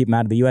is going to keep him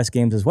out of the U.S.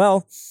 games as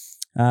well.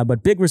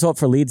 But big result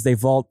for Leeds. They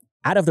vault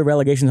out of the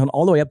relegation zone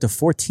all the way up to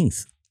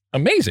 14th.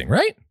 Amazing,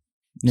 right?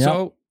 Yep.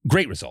 So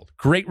great result.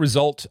 Great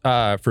result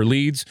for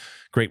Leeds.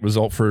 Great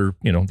result for,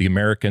 you know, the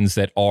Americans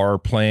that are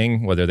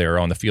playing, whether they're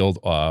on the field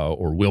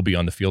or will be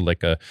on the field,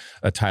 like a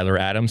Tyler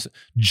Adams.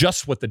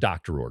 Just what the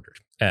doctor ordered.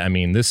 I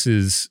mean, this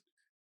is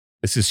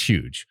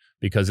huge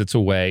because it's a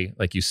way,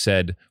 like you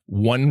said,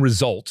 one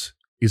result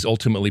is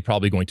ultimately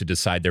probably going to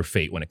decide their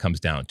fate when it comes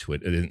down to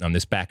it, on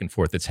this back and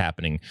forth that's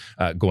happening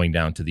going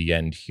down to the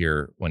end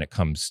here when it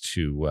comes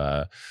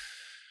to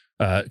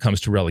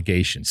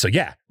relegation. So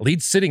yeah,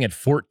 Leeds sitting at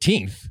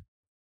 14th,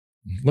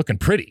 looking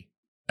pretty.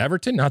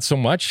 Everton, not so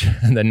much,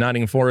 and then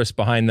Nottingham Forest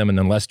behind them, and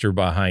then Leicester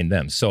behind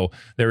them. So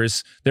there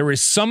is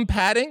some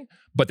padding,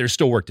 but there's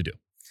still work to do.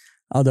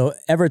 Although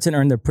Everton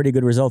earned a pretty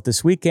good result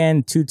this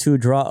weekend, 2-2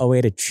 draw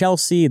away to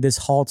Chelsea. This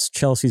halts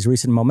Chelsea's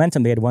recent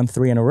momentum. They had won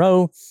 3 in a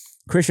row.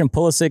 Christian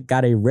Pulisic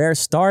got a rare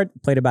start,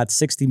 played about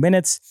 60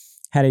 minutes,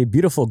 had a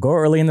beautiful goal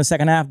early in the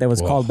second half that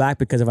was called back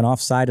because of an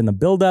offside in the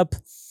build-up.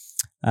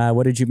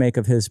 What did you make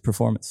of his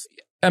performance?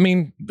 I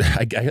mean,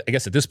 I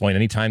guess at this point,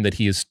 anytime that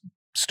he is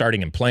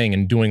starting and playing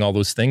and doing all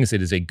those things,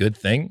 it is a good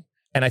thing.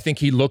 And I think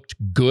he looked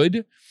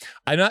good.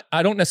 I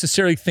don't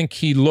necessarily think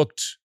he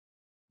looked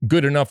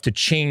good enough to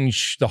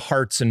change the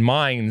hearts and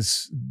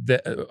minds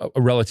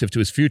relative to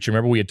his future.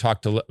 Remember, we had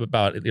talked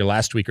about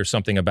last week or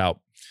something about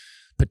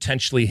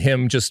potentially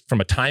him just from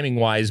a timing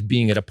wise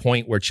being at a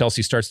point where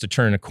Chelsea starts to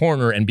turn a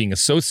corner and being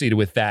associated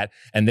with that,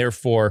 and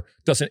therefore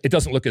it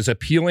doesn't look as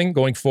appealing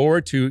going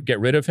forward to get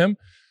rid of him.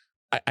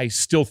 I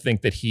still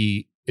think that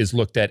he is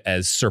looked at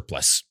as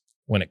surplus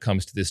when it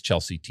comes to this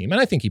Chelsea team. And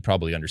I think he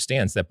probably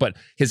understands that, but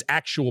his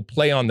actual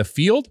play on the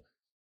field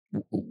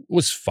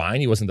was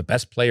fine. He wasn't the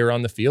best player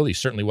on the field. He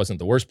certainly wasn't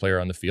the worst player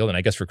on the field. And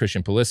I guess for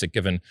Christian Pulisic,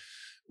 given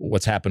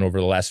what's happened over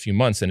the last few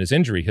months and his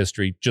injury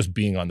history, just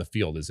being on the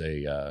field is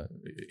in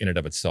and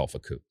of itself a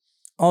coup.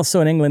 Also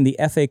in England, the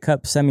FA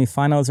Cup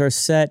semifinals are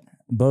set.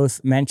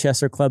 Both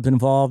Manchester clubs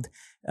involved.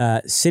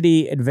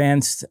 City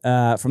advanced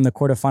from the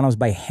quarterfinals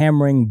by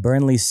hammering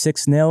Burnley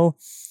 6-0.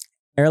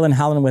 Erling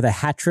Haaland with a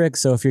hat trick.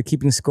 So if you're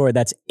keeping score,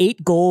 that's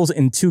 8 goals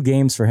in 2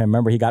 games for him.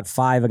 Remember, he got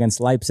 5 against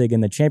Leipzig in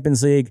the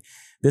Champions League.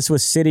 This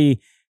was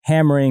City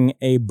hammering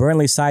a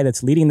Burnley side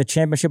that's leading the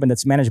championship and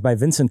that's managed by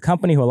Vincent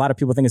Kompany, who a lot of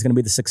people think is going to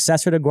be the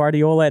successor to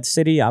Guardiola at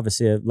City.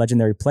 Obviously, a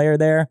legendary player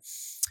there.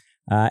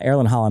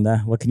 Erling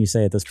Haaland, what can you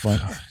say at this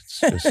point?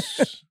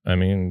 I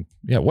mean,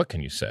 yeah, what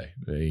can you say?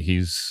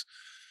 He's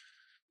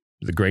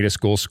the greatest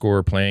goal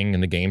scorer playing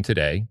in the game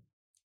today.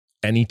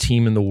 Any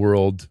team in the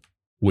world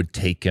would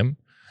take him.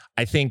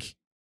 I think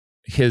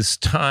his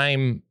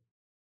time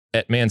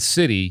at Man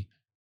City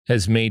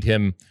has made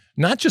him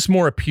not just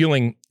more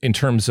appealing in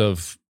terms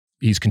of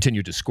he's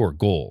continued to score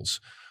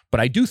goals, but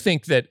I do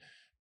think that,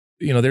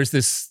 you know, there's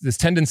this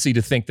tendency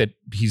to think that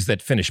he's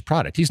that finished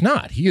product. He's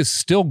not. He is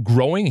still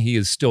growing. He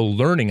is still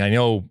learning. I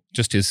know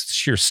just his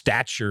sheer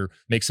stature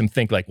makes him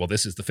think like, well,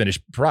 this is the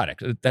finished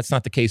product. That's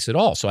not the case at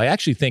all. So I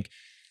actually think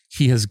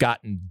he has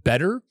gotten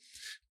better.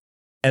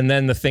 And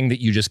then the thing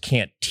that you just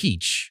can't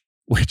teach,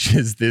 which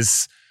is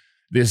this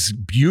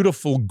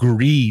beautiful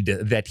greed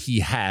that he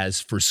has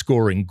for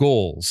scoring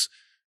goals,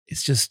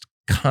 it's just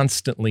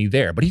constantly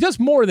there. But he does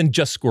more than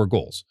just score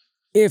goals.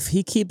 If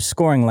he keeps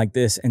scoring like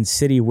this and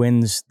City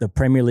wins the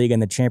Premier League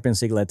and the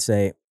Champions League, let's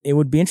say, it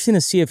would be interesting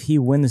to see if he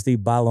wins the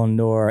Ballon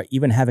d'Or,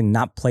 even having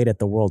not played at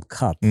the World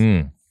Cup.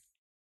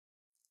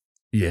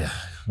 Yeah,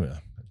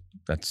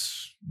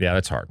 that's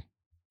hard.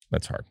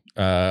 That's hard.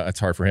 It's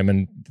hard for him,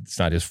 and it's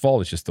not his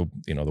fault. It's just the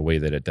way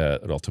that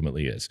it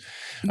ultimately is.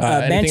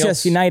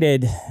 Manchester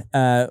United,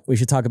 we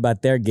should talk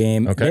about their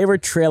game. Okay. They were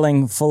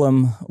trailing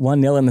Fulham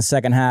 1-0 in the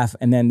second half,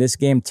 and then this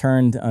game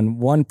turned on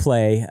one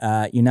play.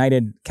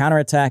 United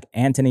counterattack.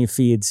 Anthony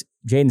feeds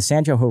Jadon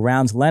Sancho, who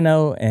rounds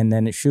Leno, and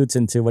then it shoots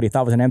into what he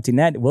thought was an empty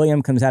net.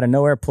 William comes out of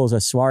nowhere, pulls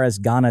a Suarez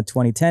Ghana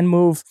 2010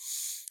 move.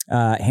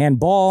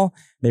 Handball.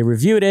 They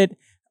reviewed it.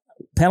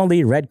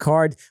 Penalty, red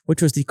card,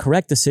 which was the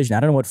correct decision. I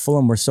don't know what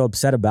Fulham were so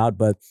upset about,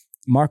 but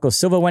Marco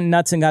Silva went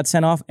nuts and got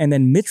sent off, and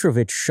then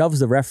Mitrovic shoves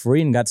the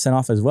referee and got sent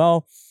off as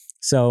well.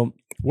 So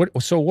what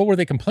were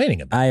they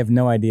complaining about? I have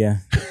no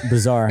idea.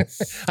 Bizarre.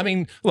 I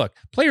mean, look,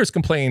 players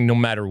complain no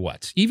matter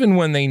what, even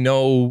when they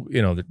know,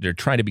 that they're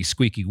trying to be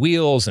squeaky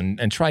wheels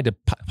and try to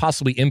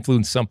possibly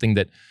influence something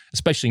that,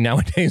 especially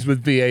nowadays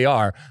with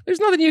VAR, there's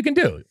nothing you can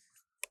do.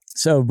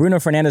 So Bruno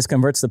Fernandes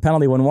converts the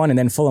penalty 1-1, and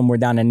then Fulham were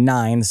down to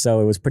 9,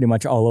 so it was pretty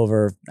much all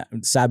over.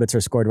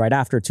 Sabitzer scored right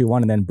after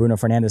 2-1, and then Bruno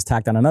Fernandes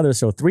tacked on another,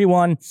 so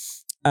 3-1.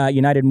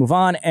 United move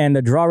on, and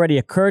the draw already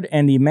occurred,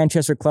 and the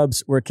Manchester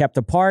clubs were kept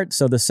apart.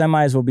 So the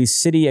semis will be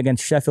City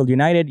against Sheffield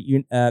United,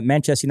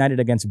 Manchester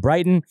United against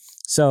Brighton.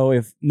 So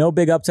if no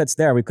big upsets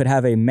there, we could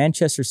have a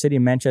Manchester City,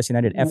 Manchester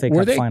United FA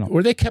Cup final.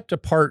 Were they kept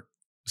apart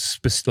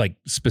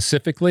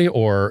specifically,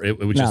 or it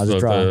was just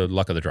the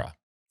luck of the draw?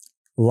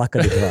 Luck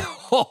of the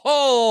draw.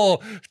 Oh,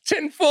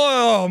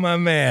 tinfoil, my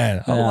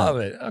man. I love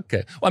it.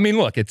 Okay. Well, I mean,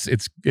 look, it's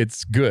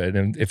good.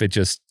 And if it's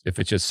just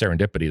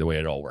serendipity, the way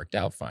it all worked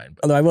out, fine.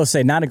 But. Although I will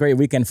say, not a great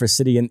weekend for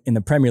City in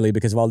the Premier League,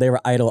 because while they were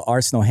idle,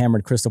 Arsenal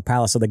hammered Crystal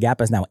Palace. So the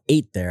gap is now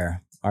 8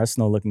 there.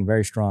 Arsenal looking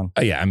very strong.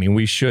 Yeah. I mean,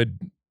 we should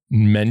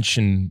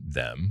mention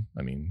them.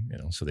 I mean,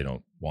 so they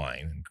don't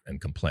whine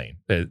and complain.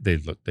 They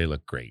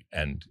look great.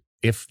 And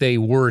if they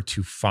were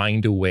to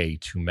find a way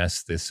to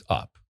mess this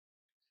up,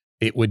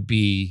 it would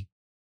be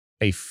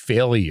a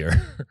failure,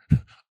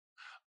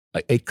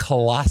 a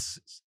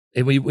colossus.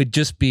 It would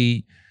just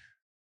be,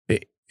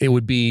 it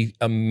would be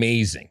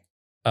amazing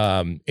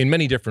in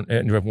many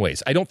different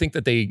ways. I don't think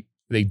that they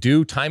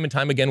do. Time and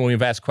time again, when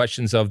we've asked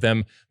questions of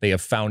them, they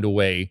have found a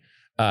way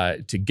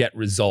to get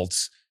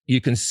results. You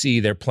can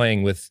see they're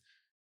playing with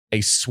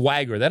a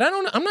swagger that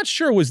I'm not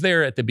sure was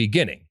there at the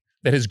beginning,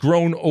 that has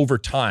grown over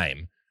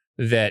time,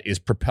 that is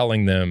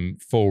propelling them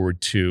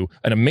forward to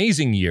an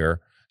amazing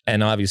year.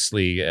 And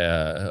obviously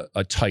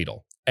a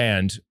title,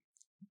 and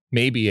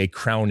maybe a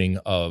crowning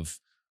of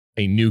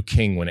a new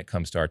king when it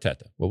comes to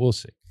Arteta. Well, we'll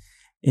see.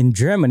 In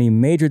Germany,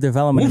 major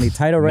development in the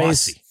title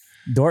race. Mossy.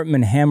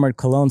 Dortmund hammered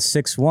Cologne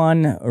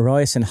 6-1.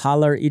 Royce and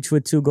Haller each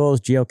with 2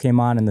 goals. Gio came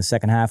on in the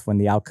second half when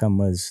the outcome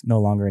was no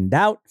longer in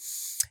doubt.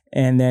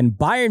 And then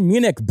Bayern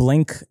Munich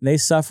blink. They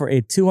suffer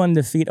a 2-1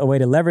 defeat away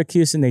to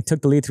Leverkusen. They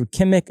took the lead through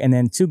Kimmich, and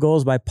then 2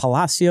 goals by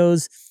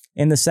Palacios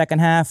in the second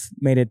half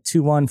made it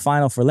 2-1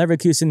 final for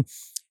Leverkusen.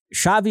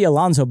 Xavi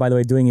Alonso, by the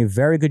way, doing a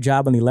very good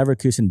job on the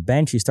Leverkusen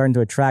bench. He's starting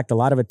to attract a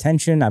lot of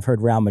attention. I've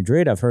heard Real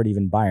Madrid. I've heard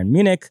even Bayern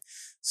Munich.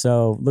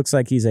 So looks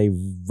like he's a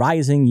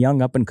rising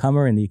young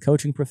up-and-comer in the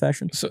coaching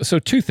profession. So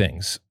 2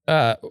 things.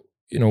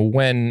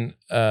 When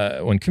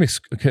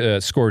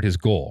Kimmich scored his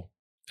goal,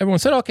 everyone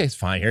said, okay, it's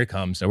fine. Here it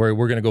comes. We're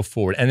going to go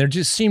forward. And there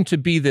just seemed to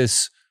be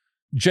this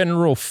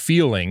general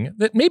feeling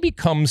that maybe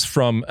comes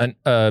from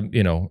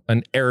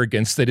an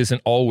arrogance that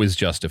isn't always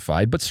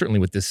justified, but certainly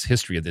with this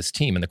history of this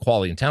team and the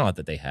quality and talent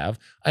that they have,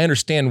 I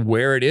understand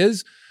where it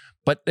is,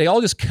 but they all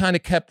just kind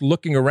of kept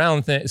looking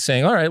around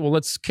saying, all right, well,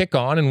 let's kick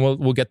on and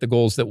we'll get the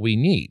goals that we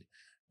need.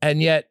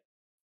 And yet,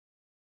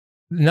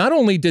 not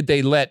only did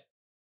they let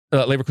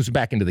Leverkusen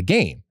back into the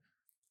game,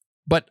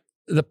 but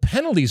the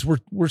penalties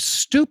were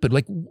stupid.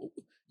 Like,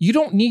 you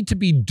don't need to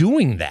be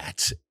doing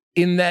that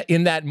in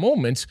that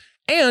moment.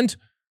 And,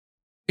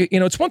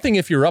 it's one thing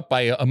if you're up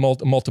by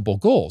multiple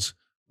goals,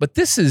 but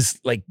this is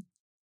like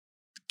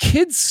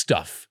kids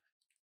stuff.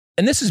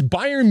 And this is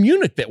Bayern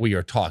Munich that we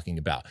are talking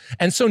about.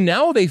 And so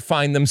now they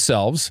find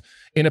themselves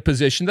in a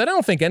position that I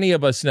don't think any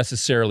of us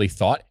necessarily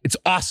thought. It's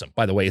awesome,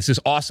 by the way. It's just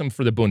awesome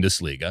for the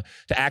Bundesliga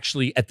to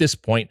actually, at this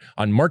point,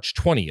 on March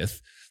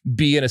 20th,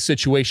 be in a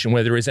situation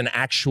where there is an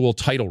actual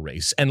title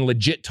race and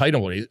legit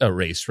title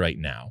race right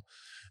now.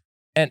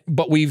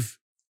 But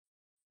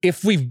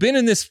if we've been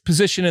in this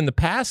position in the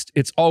past,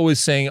 it's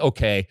always saying,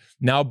 okay,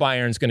 now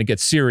Bayern's going to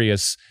get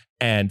serious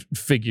and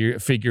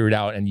figure it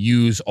out and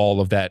use all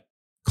of that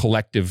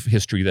collective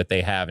history that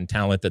they have and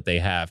talent that they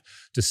have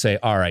to say,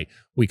 all right,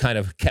 we kind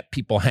of kept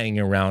people hanging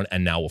around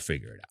and now we'll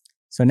figure it out.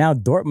 So now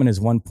Dortmund is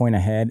 1 point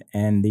ahead,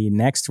 and the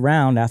next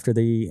round after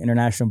the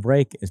international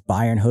break is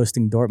Bayern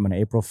hosting Dortmund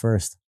April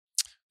 1st.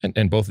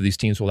 And both of these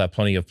teams will have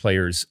plenty of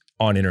players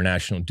on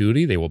international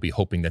duty. They will be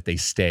hoping that they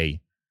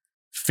stay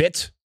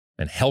fit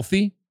and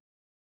healthy.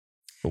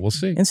 but we'll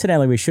see.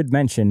 Incidentally, we should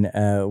mention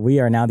we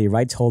are now the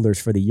rights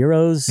holders for the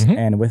Euros,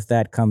 and with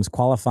that comes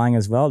qualifying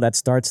as well. That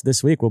starts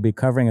this week. We'll be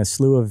covering a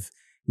slew of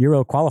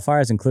Euro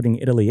qualifiers, including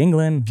Italy,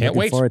 England. Can't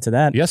wait. Looking forward to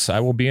that. Yes, I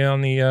will be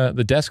on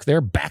the desk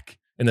there, back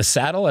in the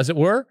saddle, as it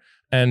were,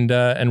 and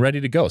ready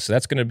to go. So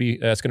that's going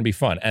to be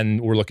fun, and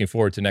we're looking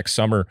forward to next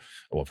summer.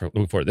 Well,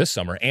 looking forward to this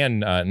summer and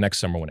next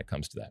summer when it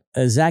comes to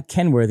that. Zach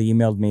Kenworthy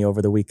emailed me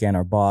over the weekend,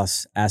 our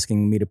boss,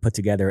 asking me to put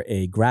together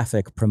a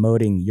graphic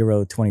promoting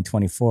Euro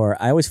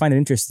 2024. I always find it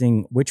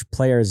interesting which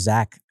players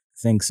Zach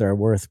thinks are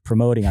worth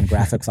promoting on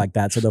graphics like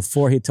that. So the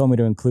 4 he told me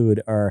to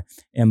include are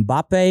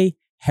Mbappe,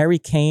 Harry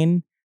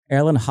Kane,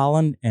 Erling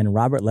Haaland, and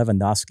Robert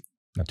Lewandowski.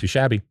 Not too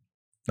shabby.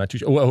 Not too.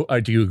 Well,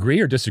 do you agree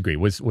or disagree?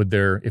 Would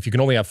there, if you can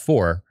only have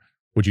 4?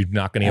 Would you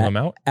knock any of them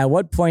out? At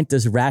what point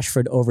does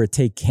Rashford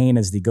overtake Kane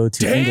as the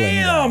go-to England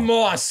guy? Damn,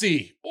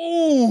 Mossy.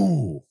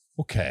 Ooh.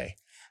 Okay.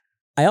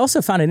 I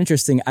also found it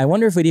interesting. I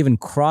wonder if it even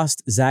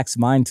crossed Zach's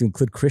mind to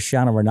include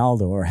Cristiano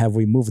Ronaldo, or have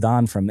we moved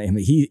on from him?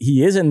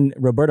 He is in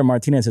Roberto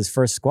Martinez's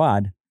first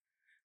squad,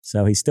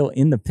 so he's still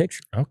in the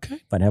picture. Okay.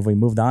 But have we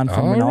moved on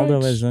from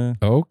Ronaldo as a...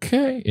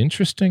 Okay.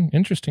 Interesting,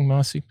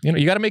 Mossy.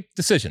 You got to make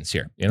decisions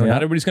here. Not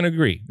everybody's going to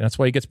agree. That's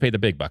why he gets paid the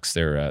big bucks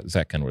there,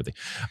 Zach Kenworthy.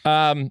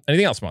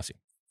 Anything else, Mossy?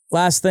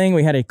 Last thing,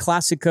 we had a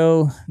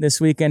Clásico this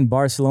weekend.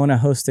 Barcelona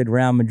hosted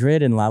Real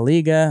Madrid in La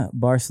Liga.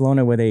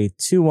 Barcelona with a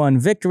 2-1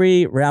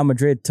 victory. Real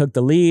Madrid took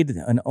the lead,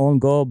 an own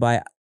goal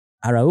by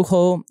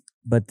Araujo.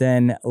 But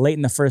then late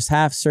in the first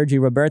half, Sergi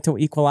Roberto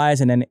equalized.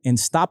 And then in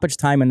stoppage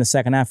time in the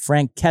second half,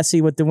 Frank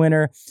Kessie with the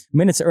winner.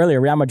 Minutes earlier,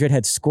 Real Madrid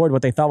had scored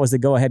what they thought was the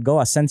go-ahead goal,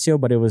 Asensio,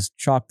 but it was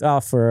chalked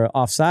off for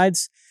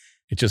offsides.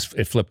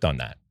 It flipped on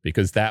that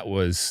because that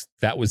was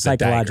the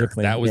dagger.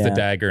 That was the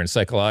dagger. And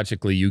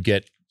psychologically, you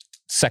get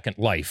second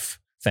life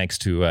thanks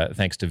to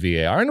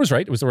VAR, and it was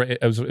right. It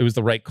was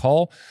the right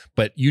call.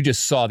 But you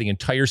just saw the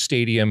entire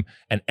stadium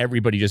and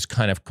everybody just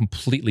kind of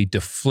completely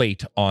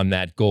deflate on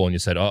that goal, and you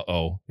said,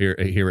 "Uh-oh,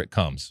 here it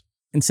comes."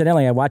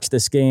 Incidentally, I watched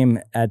this game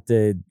at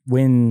the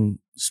Wynn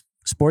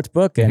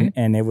Sportsbook,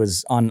 and it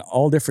was on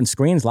all different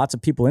screens. Lots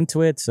of people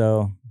into it.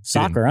 So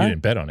soccer, you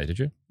didn't bet on it, did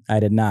you?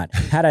 I did not.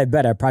 Had I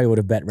bet, I probably would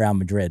have bet Real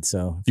Madrid.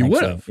 So you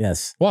would have,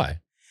 yes. Why?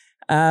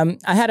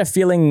 I had a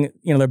feeling,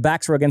 their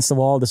backs were against the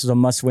wall. This was a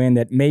must-win,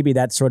 that maybe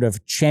that sort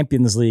of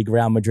Champions League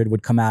Real Madrid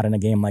would come out in a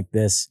game like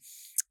this.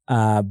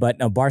 But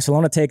no,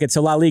 Barcelona take it.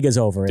 So La Liga's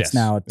over. It's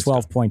now a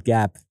 12-point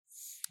gap,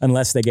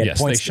 unless they get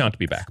points. Yes, they shan't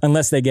be back.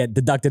 Unless they get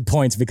deducted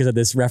points because of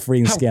this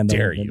refereeing scandal.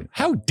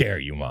 How dare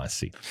you,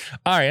 Mossy?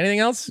 All right, anything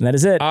else? That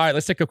is it. All right,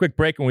 let's take a quick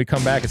break. When we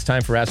come back, it's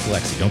time for Ask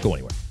Alexi. Don't go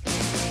anywhere.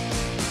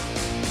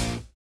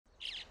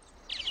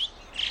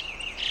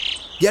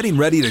 Getting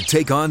ready to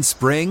take on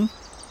spring?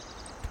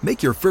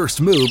 Make your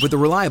first move with the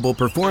reliable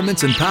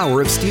performance and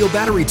power of Steel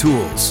battery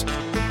tools.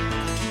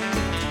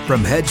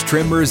 From hedge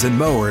trimmers and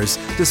mowers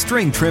to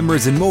string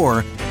trimmers and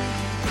more,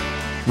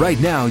 right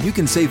now you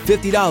can save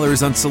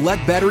 $50 on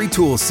select battery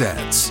tool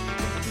sets.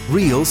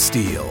 Real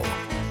Steel.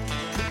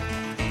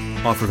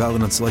 Offer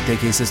valid on select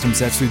AK system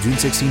sets through June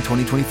 16,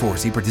 2024.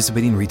 See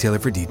participating retailer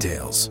for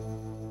details.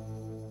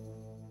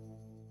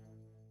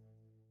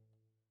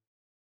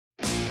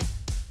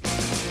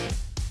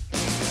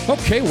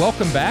 Okay,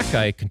 welcome back.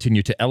 I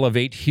continue to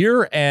elevate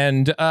here,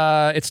 and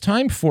it's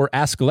time for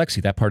Ask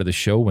Alexi, that part of the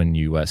show when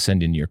you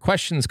send in your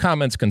questions,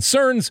 comments,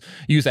 concerns.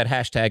 Use that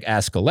hashtag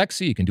Ask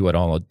Alexi. You can do it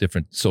on all the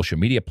different social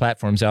media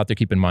platforms out there.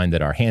 Keep in mind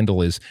that our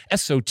handle is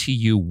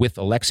SOTU with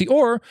Alexi,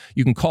 or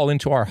you can call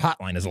into our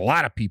hotline, as a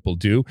lot of people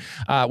do,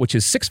 which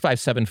is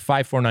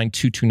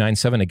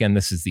 657-549-2297. Again,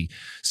 this is the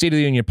State of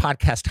the Union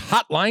podcast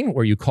hotline,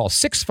 where you call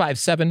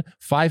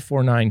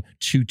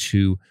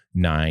 657-549-2297.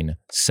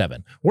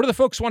 What do the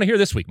folks want to hear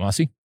this week,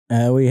 Mossy?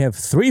 We have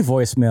 3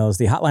 voicemails.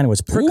 The hotline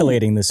was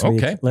percolating this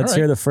week. Okay. Let's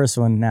hear the first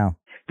one now.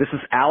 This is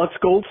Alex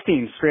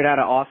Goldstein, straight out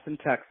of Austin,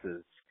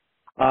 Texas.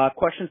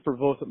 Question for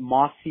both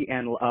Mossy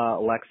and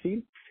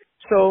Alexi.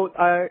 So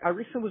I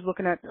recently was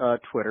looking at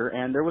Twitter,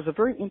 and there was a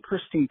very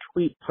interesting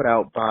tweet put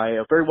out by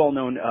a very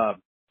well-known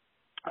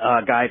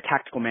guy,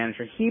 tactical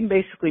manager. He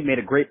basically made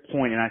a great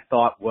point, and I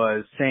thought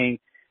was saying,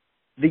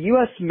 the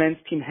U.S. men's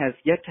team has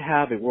yet to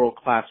have a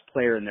world-class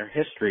player in their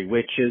history,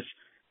 which is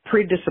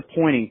pretty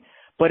disappointing.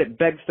 But it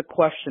begs the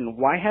question,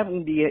 why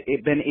haven't we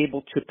been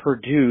able to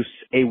produce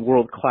a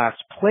world-class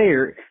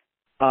player,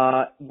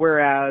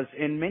 whereas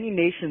in many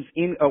nations,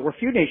 or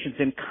few nations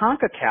in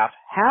CONCACAF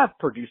have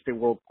produced a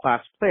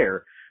world-class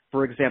player.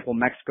 For example,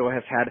 Mexico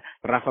has had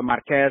Rafa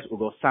Marquez,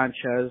 Hugo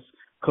Sanchez.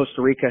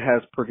 Costa Rica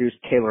has produced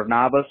Keylor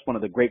Navas, one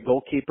of the great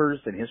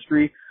goalkeepers in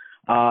history.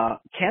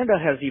 Canada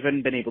has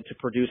even been able to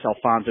produce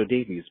Alphonso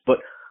Davies. But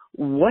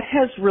what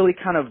has really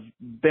kind of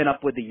been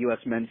up with the U.S.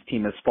 men's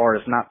team as far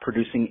as not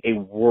producing a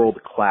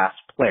world-class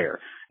player?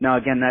 Now,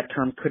 again, that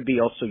term could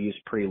be also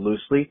used pretty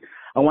loosely.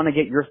 I want to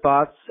get your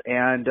thoughts,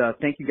 and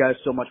thank you guys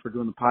so much for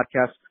doing the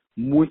podcast.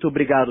 Muito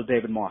obrigado,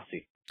 David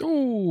Mossy. Ooh,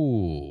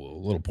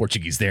 a little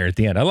Portuguese there at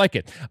the end. I like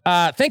it.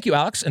 Thank you,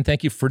 Alex, and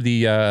thank you for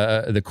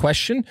the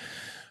question.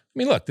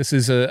 mean, look, this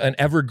is an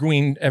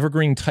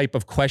evergreen type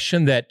of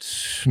question that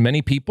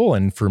many people,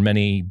 and for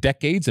many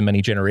decades and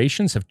many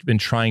generations, have been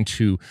trying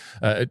to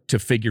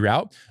figure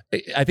out.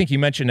 I think you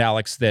mentioned,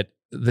 Alex, that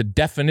the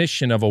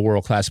definition of a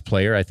world-class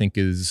player, I think,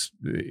 is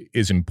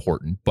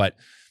important. But,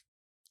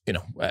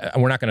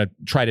 we're not going to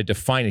try to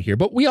define it here,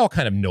 but we all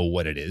kind of know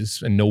what it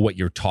is and know what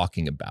you're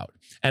talking about.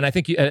 And I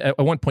think at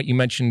one point you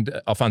mentioned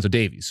Alphonso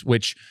Davies,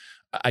 which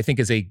I think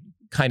is a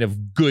kind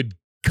of good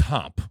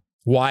comp.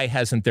 Why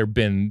hasn't there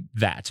been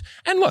that?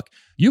 And look,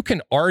 you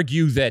can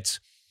argue that,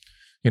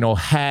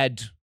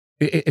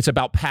 it's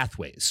about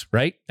pathways,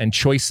 right? And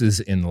choices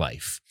in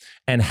life.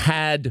 And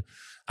had,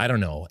 I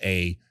don't know,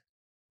 a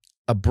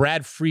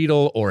Brad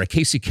Friedel or a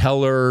Casey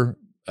Keller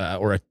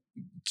or a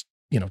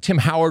Tim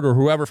Howard or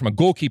whoever from a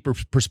goalkeeper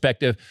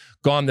perspective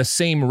gone the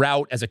same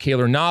route as a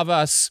Keylor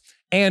Navas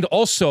and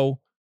also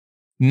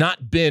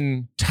not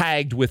been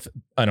tagged with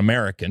an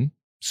American.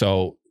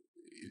 So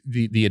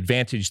the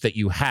advantage that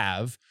you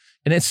have,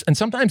 and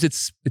sometimes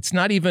it's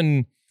not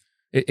even,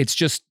 it's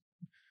just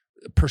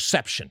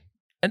perception.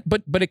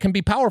 But it can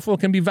be powerful,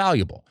 it can be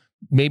valuable.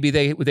 Maybe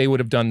they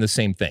would have done the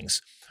same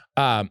things.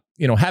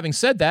 Having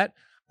said that,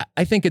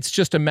 I think it's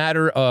just a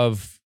matter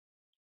of,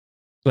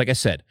 like I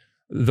said,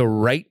 the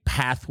right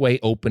pathway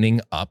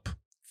opening up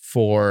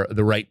for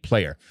the right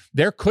player.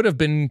 There could have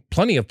been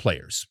plenty of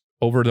players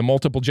over the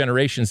multiple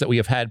generations that we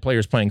have had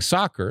players playing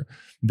soccer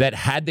that,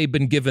 had they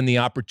been given the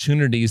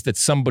opportunities that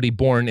somebody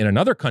born in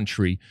another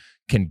country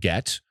can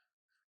get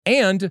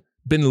and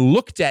been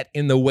looked at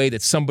in the way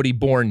that somebody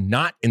born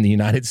not in the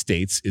United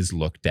States is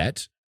looked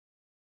at,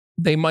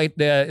 they might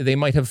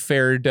have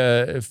fared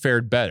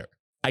better.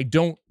 I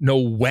don't know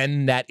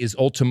when that is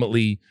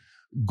ultimately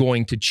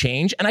going to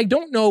change, and I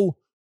don't know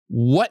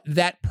what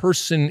that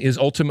person is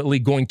ultimately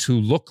going to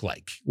look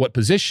like, what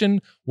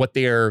position, what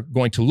they're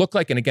going to look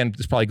like. And again,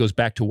 this probably goes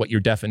back to what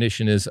your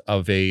definition is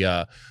of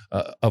a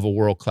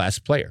world-class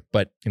player.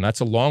 But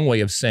that's a long way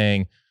of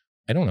saying,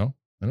 I don't know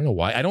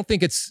why. I don't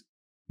think it's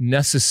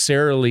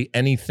necessarily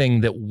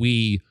anything that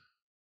we,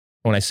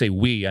 when I say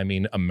we, I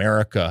mean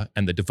America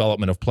and the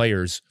development of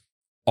players,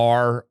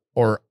 are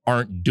or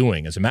aren't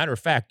doing. As a matter of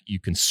fact, you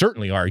can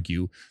certainly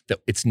argue that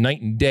it's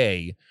night and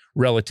day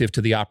relative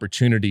to the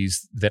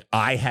opportunities that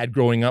I had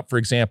growing up, for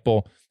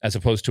example, as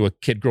opposed to a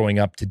kid growing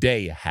up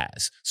today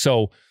has.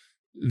 So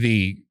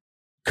the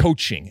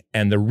coaching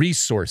and the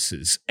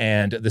resources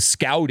and the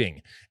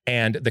scouting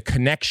and the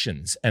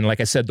connections, and like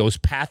I said, those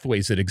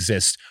pathways that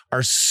exist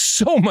are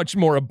so much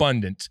more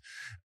abundant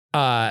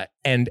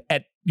and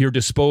at your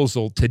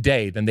disposal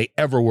today than they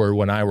ever were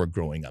when I were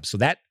growing up. So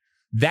that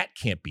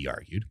can't be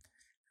argued.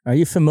 Are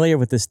you familiar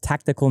with this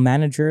tactical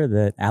manager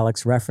that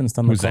Alex referenced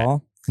on the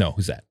call? That? No,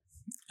 who's that?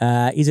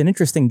 He's an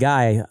interesting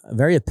guy,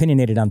 very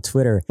opinionated on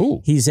Twitter.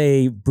 Ooh. He's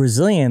a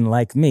Brazilian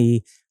like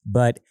me,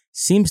 but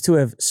seems to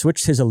have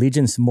switched his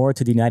allegiance more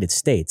to the United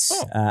States.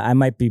 Oh. I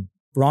might be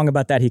wrong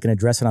about that. He can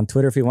address it on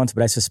Twitter if he wants,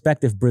 but I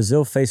suspect if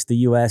Brazil faced the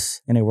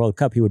U.S. in a World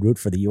Cup, he would root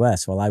for the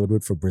U.S. while I would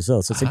root for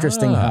Brazil. So it's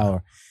interesting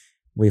how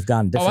we've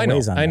gone different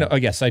ways on that. I know. Oh,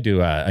 yes, I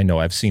do. I know.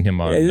 I've seen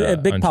him on a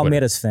big on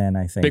Palmeiras fan,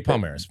 I think. Big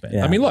Palmeiras fan.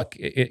 Yeah. I mean, look,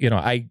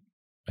 I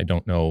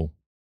don't know.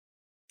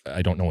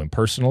 I don't know him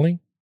personally.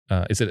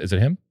 Is it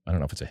him? I don't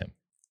know if it's a him.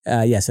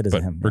 Yes, it is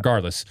a him. Yeah.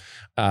 Regardless,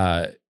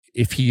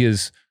 if he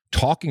is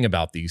talking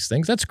about these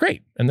things, that's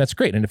great. And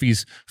if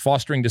he's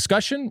fostering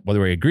discussion,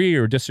 whether we agree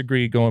or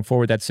disagree going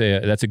forward, that's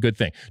a good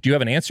thing. Do you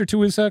have an answer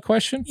to his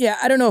question? Yeah,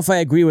 I don't know if I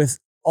agree with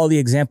all the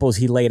examples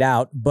he laid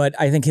out, but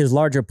I think his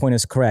larger point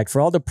is correct. For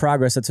all the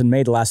progress that's been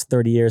made the last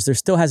 30 years, there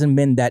still hasn't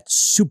been that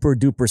super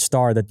duper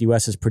star that the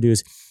U.S. has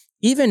produced.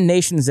 Even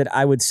nations that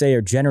I would say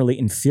are generally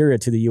inferior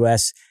to the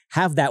U.S.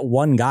 have that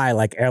one guy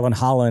like Erling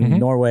Haaland,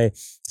 Norway.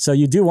 So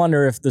you do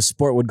wonder if the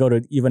sport would go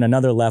to even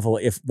another level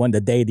if one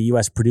the day the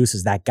U.S.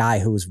 produces that guy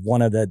who's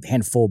one of the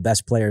handful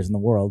best players in the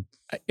world.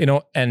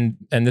 And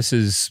this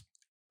is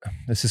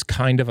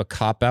kind of a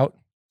cop-out,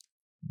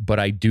 but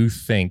I do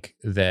think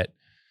that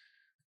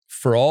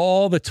for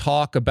all the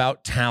talk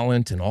about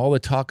talent and all the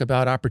talk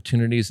about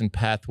opportunities and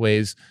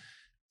pathways,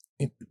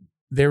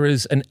 there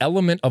is an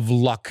element of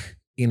luck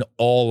in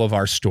all of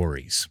our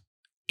stories,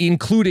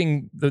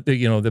 including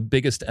the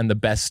biggest and the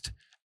best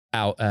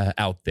out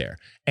there.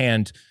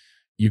 And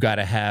you got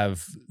to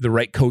have the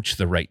right coach at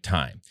the right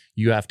time.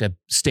 You have to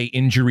stay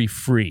injury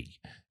free.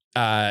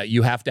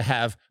 You have to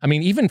have,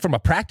 even from a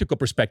practical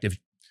perspective,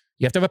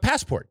 you have to have a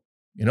passport.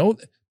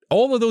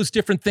 All of those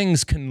different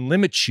things can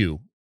limit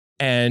you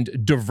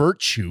and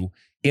divert you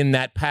in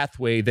that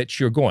pathway that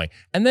you're going.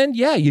 And then,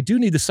 yeah, you do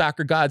need the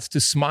soccer gods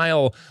to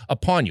smile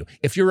upon you.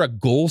 If you're a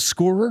goal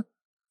scorer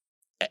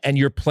and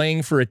you're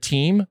playing for a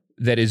team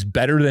that is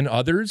better than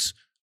others,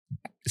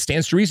 it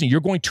stands to reason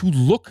you're going to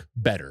look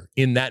better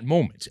in that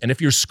moment. And if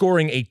you're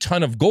scoring a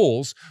ton of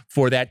goals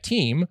for that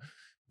team,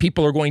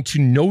 people are going to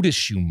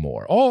notice you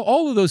more.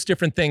 All of those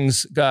different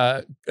things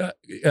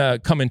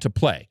come into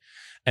play.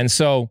 And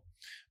so,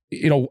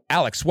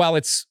 Alex, while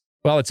it's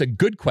a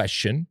good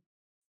question,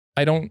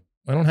 I don't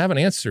have an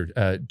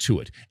answer to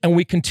it. And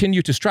we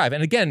continue to strive.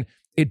 And again,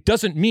 it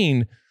doesn't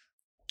mean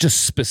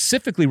just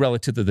specifically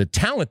relative to the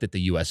talent that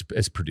the U.S.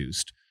 has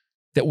produced,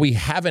 that we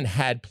haven't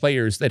had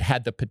players that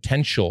had the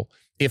potential,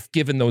 if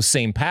given those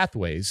same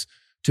pathways,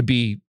 to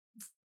be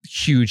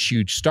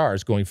huge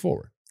stars going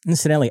forward.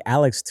 Incidentally,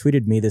 Alex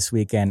tweeted me this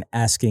weekend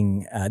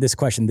asking, this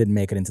question didn't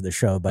make it into the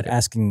show, but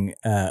asking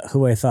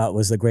who I thought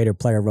was the greater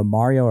player,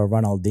 Romario or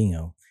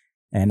Ronaldinho.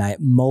 And I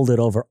mulled it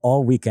over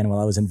all weekend while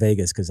I was in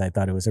Vegas because I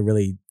thought it was a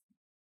really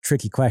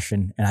tricky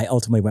question. And I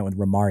ultimately went with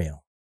Romario.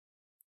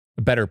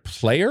 A better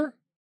player?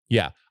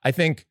 Yeah. I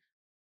think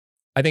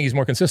he's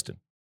more consistent.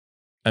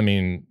 I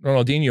mean,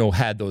 Ronaldinho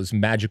had those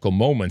magical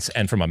moments,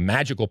 and from a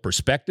magical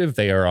perspective,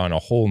 they are on a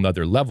whole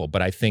nother level.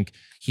 But I think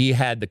he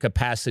had the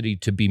capacity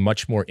to be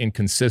much more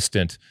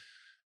inconsistent,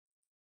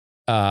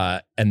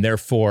 and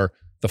therefore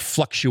the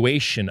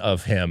fluctuation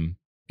of him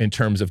in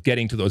terms of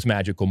getting to those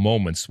magical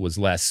moments was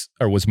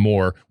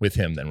more with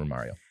him than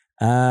Romario.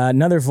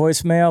 Another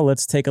voicemail.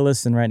 Let's take a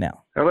listen right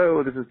now.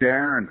 Hello, this is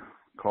Darren,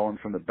 calling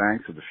from the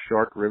banks of the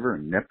Shark River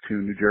in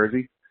Neptune, New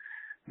Jersey.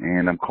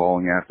 And I'm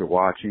calling after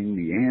watching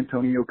the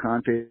Antonio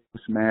Conte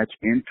match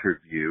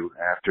interview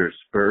after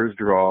Spurs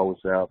draw with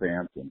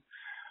Southampton.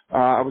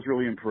 I was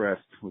really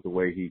impressed with the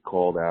way he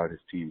called out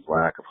his team's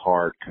lack of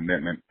heart,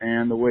 commitment,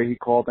 and the way he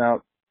called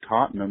out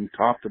Tottenham,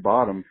 top to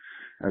bottom,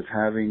 as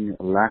having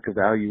a lack of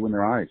value in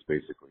their eyes,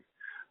 basically.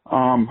 I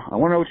want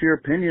to know what your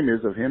opinion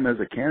is of him as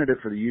a candidate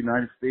for the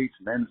United States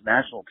men's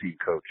national team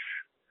coach.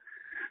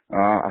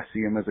 I see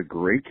him as a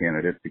great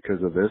candidate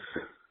because of this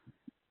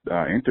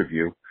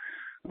interview.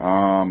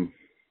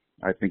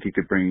 I think he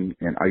could bring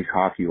an ice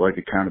hockey-like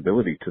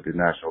accountability to the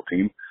national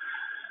team.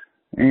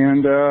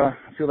 And I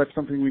feel that's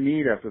something we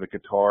need after the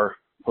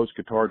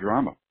post-Qatar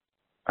drama.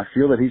 I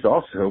feel that he's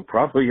also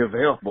probably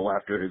available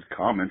after his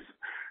comments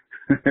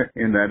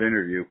in that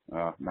interview.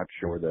 Not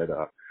sure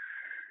that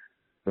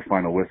the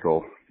final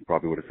whistle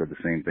probably would have said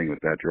the same thing with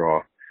that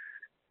draw.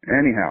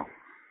 Anyhow,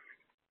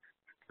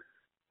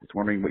 just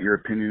wondering what your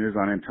opinion is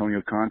on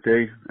Antonio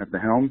Conte at the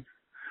helm.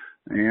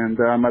 And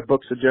my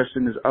book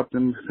suggestion is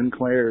Upton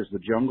Sinclair's The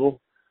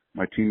Jungle.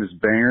 My team is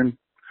Bayern.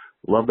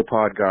 Love the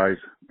pod, guys.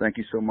 Thank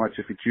you so much.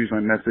 If you choose my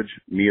message,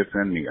 Mia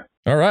send Mia.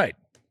 All right.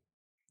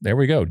 There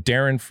we go.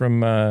 Darren from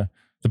the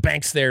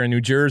banks there in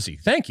New Jersey.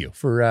 Thank you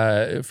for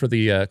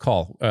the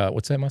call.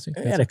 What's that, Mossy?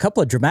 I had a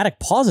couple of dramatic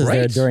pauses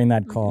there during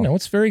that call.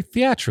 It's very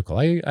theatrical.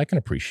 I can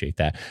appreciate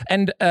that.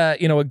 And,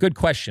 a good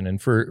question.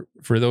 And for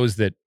those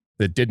that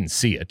didn't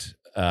see it,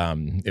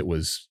 it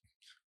was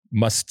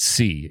must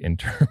see in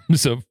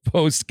terms of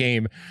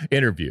post-game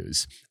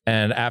interviews.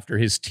 And after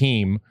his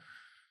team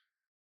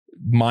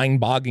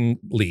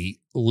mind-bogglingly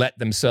let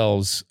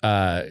themselves,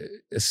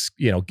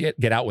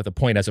 get out with a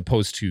point as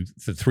opposed to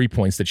the 3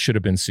 points that should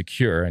have been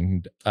secure.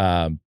 And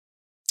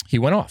he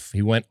went off.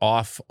 He went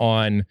off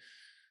on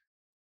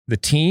the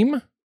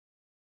team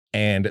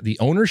and the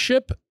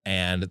ownership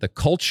and the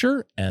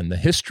culture and the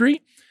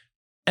history.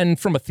 And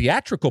from a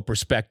theatrical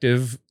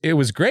perspective, it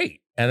was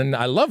great. And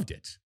I loved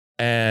it.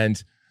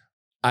 And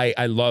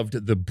I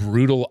loved the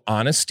brutal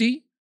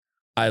honesty.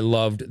 I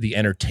loved the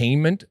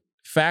entertainment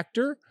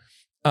factor.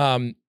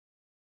 And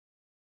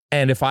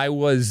if I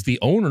was the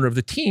owner of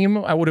the team,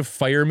 I would have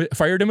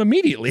fired him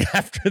immediately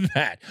after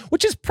that,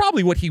 which is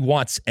probably what he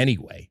wants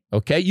anyway.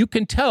 Okay. You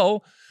can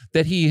tell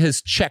that he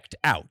has checked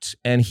out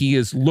and he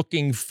is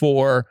looking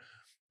for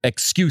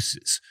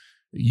excuses.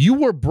 You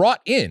were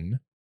brought in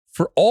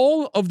for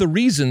all of the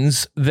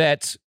reasons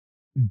that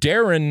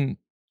Darren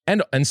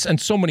and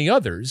so many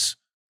others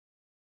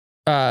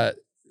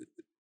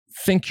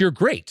think you're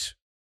great.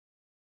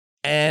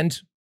 And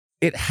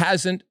it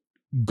hasn't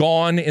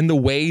gone in the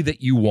way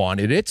that you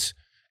wanted it.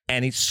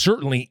 And it's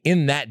certainly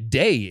in that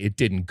day it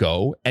didn't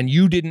go, and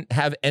you didn't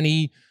have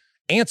any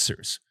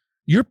answers.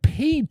 You're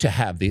paid to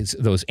have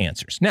those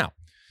answers. Now,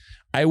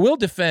 I will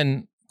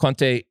defend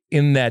Conte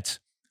in that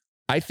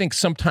I think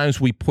sometimes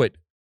we put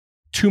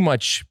too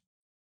much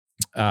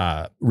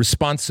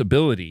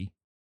responsibility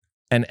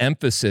and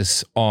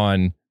emphasis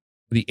on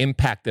the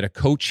impact that a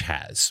coach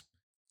has,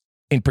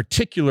 in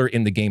particular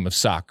in the game of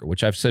soccer,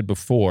 which I've said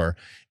before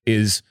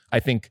is, I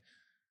think,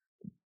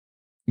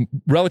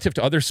 relative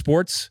to other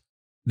sports,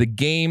 the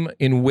game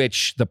in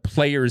which the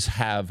players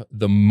have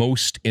the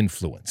most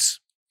influence.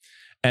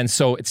 And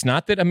so it's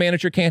not that a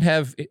manager can't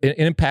have an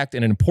impact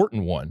and an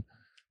important one,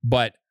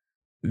 but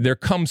there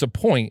comes a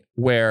point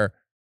where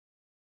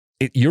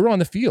you're on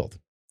the field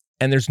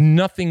and there's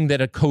nothing that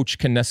a coach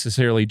can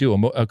necessarily do,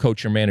 a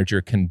coach or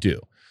manager can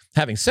do.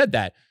 Having said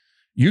that,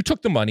 you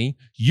took the money,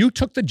 you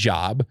took the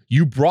job,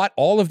 you brought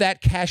all of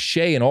that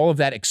cachet and all of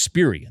that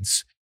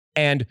experience.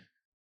 And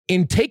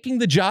in taking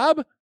the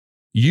job,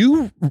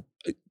 you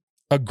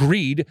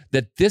agreed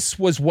that this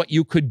was what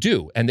you could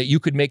do and that you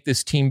could make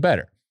this team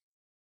better.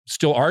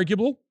 Still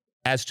arguable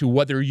as to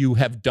whether you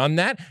have done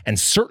that. And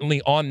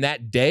certainly on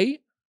that day,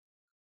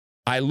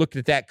 I looked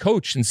at that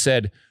coach and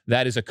said,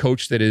 that is a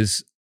coach that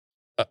is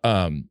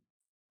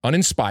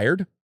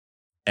uninspired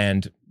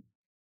and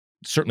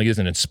certainly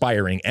isn't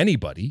inspiring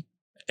anybody.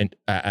 And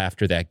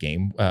after that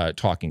game,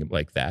 talking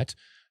like that,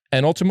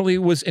 and ultimately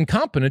was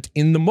incompetent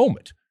in the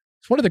moment.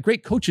 He's one of the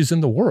great coaches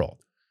in the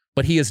world,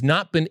 but he has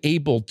not been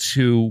able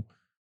to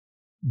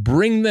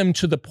bring them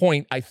to the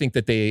point I think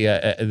that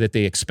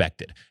they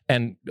expected.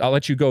 And I'll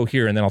let you go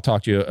here, and then I'll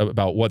talk to you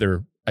about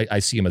whether I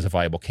see him as a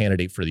viable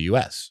candidate for the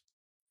U.S.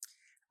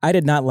 I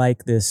did not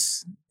like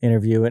this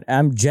interview, and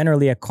I'm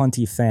generally a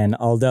Conte fan,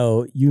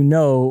 although you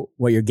know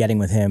what you're getting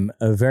with him.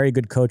 A very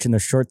good coach in the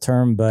short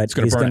term, but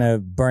he's going to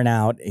burn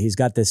out. He's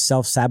got this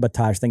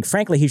self-sabotage thing.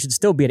 Frankly, he should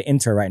still be at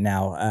Inter right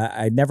now.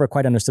 I never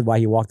quite understood why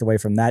he walked away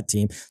from that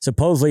team.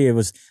 Supposedly, it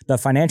was the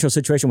financial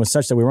situation was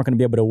such that we weren't going to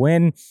be able to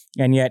win,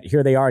 and yet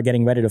here they are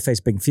getting ready to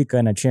face Benfica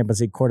in a Champions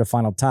League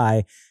quarterfinal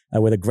tie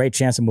with a great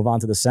chance to move on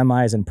to the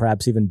semis and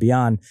perhaps even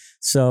beyond.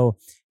 So,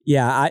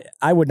 yeah,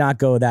 I would not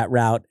go that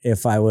route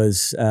if I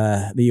was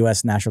the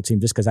U.S. national team,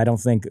 just because I don't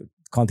think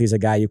Conte's a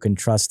guy you can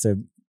trust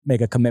to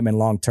make a commitment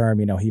long term.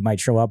 You know, he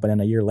might show up and then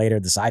a year later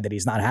decide that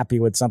he's not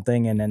happy with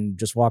something and then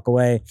just walk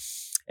away.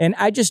 And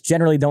I just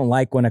generally don't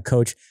like when a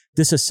coach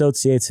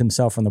disassociates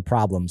himself from the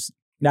problems.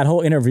 That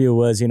whole interview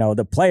was, you know,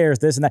 the players,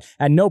 this and that.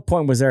 At no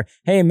point was there,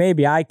 hey,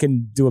 maybe I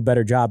can do a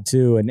better job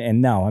too. And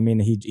no, I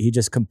mean, he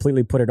just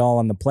completely put it all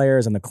on the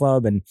players and the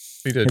club. And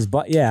he did.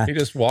 He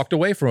just walked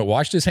away from it,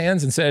 washed his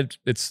hands and said,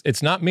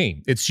 it's not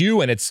me. It's you,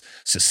 and it's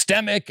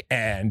systemic,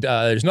 and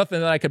there's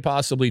nothing that I could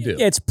possibly do.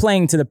 It's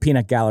playing to the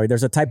peanut gallery.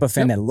 There's a type of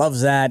fan that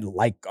loves that,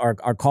 like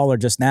our caller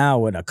just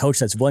now, and a coach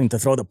that's willing to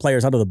throw the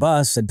players under the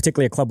bus, and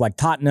particularly a club like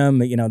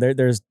Tottenham. You know,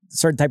 there's a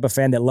certain type of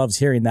fan that loves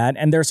hearing that.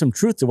 And there's some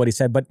truth to what he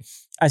said, but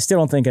I still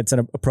don't think it's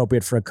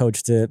appropriate for a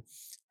coach to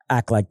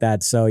act like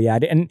that. So yeah,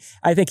 and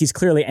I think he's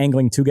clearly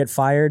angling to get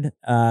fired.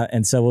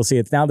 And so we'll see.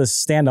 It's now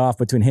this standoff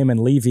between him and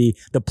Levy.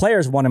 The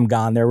players want him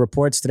gone. There are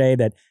reports today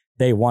that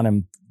they want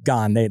him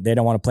gone. They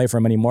don't want to play for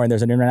him anymore. And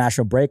there's an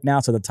international break now,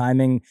 so the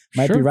timing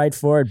might be right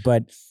for it.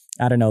 But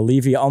I don't know.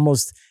 Levy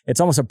it's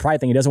almost a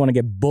pride thing. He doesn't want to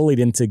get bullied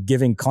into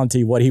giving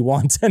Conte what he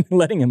wants and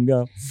letting him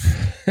go.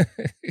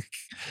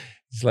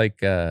 He's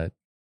like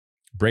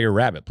Brer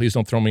Rabbit. Please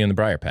don't throw me in the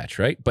briar patch,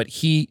 right? But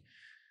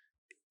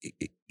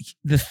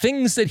the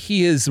things that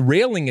he is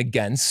railing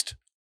against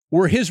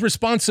were his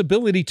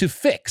responsibility to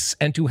fix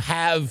and to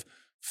have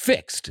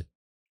fixed.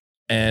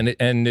 And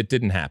it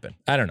didn't happen.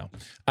 I don't know.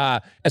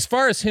 As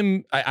far as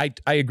him, I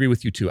agree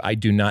with you too. I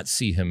do not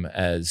see him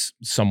as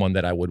someone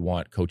that I would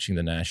want coaching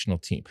the national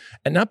team.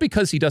 And not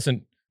because he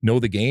doesn't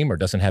know the game or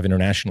doesn't have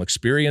international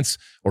experience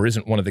or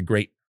isn't one of the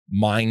great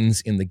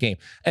minds in the game.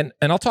 And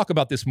I'll talk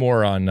about this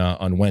more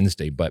on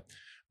Wednesday, but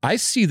I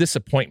see this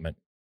appointment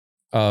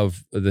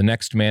of the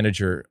next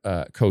manager,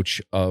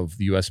 coach of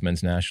the U.S.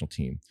 men's national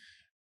team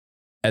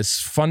as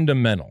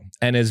fundamental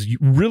and as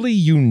really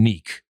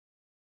unique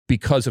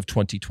because of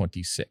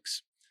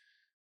 2026.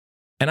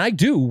 And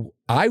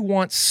I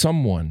want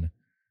someone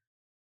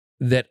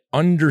that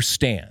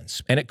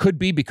understands, and it could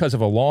be because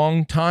of a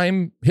long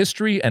time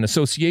history and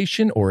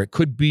association, or it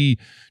could be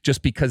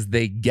just because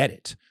they get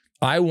it.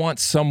 I want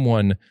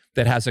someone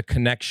that has a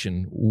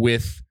connection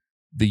with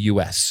the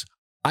U.S.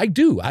 I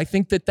do. I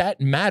think that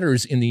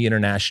matters in the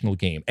international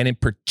game. And in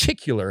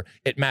particular,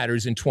 it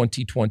matters in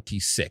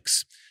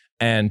 2026.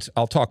 And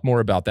I'll talk more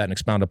about that and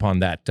expound upon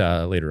that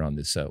later on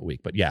this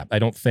week. But yeah, I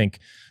don't think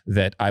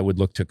that I would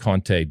look to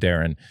Conte,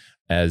 Darren,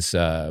 as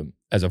a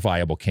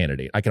viable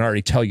candidate. I can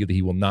already tell you that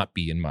he will not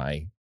be in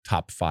my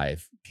top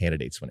 5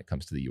 candidates when it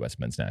comes to the U.S.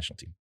 men's national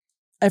team.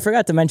 I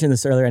forgot to mention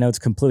this earlier. I know it's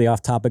completely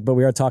off topic, but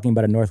we are talking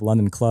about a North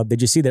London club. Did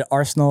you see that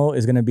Arsenal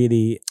is going to be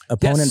the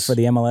opponent for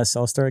the MLS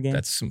All-Star game?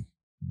 That's some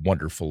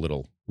wonderful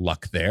little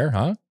luck there,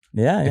 huh?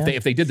 Yeah.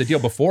 If they did the deal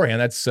beforehand,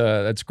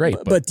 that's great.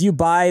 But do you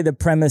buy the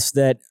premise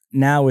that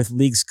now with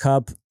Leagues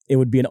Cup, it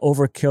would be an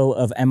overkill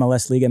of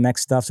MLS Liga MX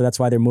stuff, so that's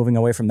why they're moving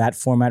away from that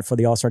format for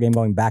the All-Star game,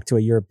 going back to a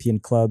European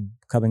club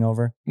coming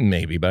over?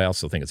 Maybe, but I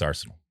also think it's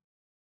Arsenal,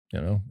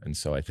 and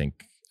so I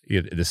think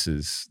this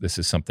is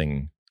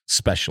something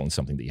special and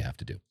something that you have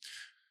to do.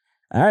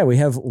 All right, we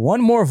have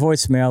one more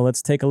voicemail.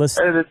 Let's take a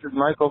listen. Hey, this is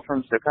Michael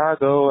from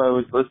Chicago. I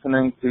was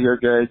listening to your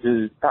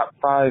guys' top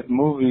 5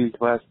 movies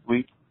last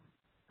week,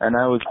 and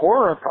I was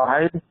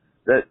horrified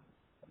that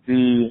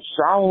the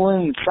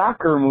Shaolin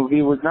soccer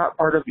movie was not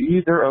part of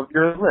either of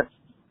your lists.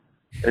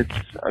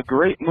 It's a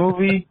great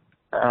movie.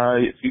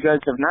 If you guys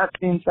have not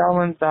seen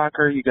Shaolin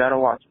soccer, you got to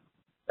watch it.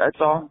 That's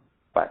all.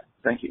 Bye.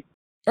 Thank you.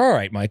 All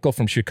right, Michael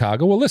from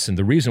Chicago. Well, listen,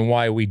 the reason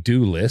why we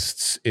do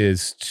lists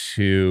is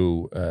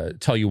to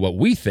tell you what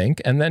we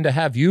think, and then to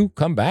have you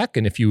come back.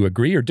 And if you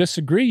agree or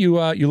disagree, you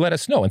let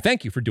us know. And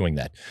thank you for doing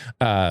that,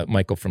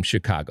 Michael from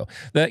Chicago.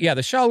 The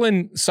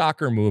Shaolin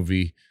soccer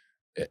movie,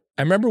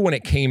 I remember when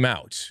it came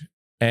out,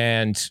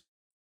 and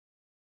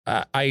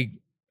I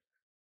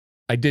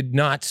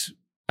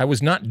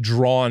was not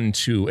drawn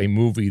to a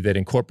movie that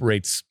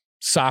incorporates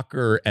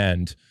soccer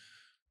and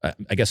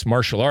I guess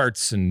martial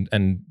arts and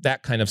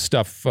that kind of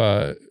stuff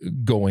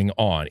going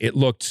on. It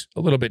looked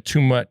a little bit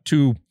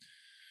too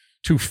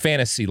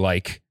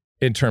fantasy-like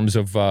in terms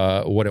of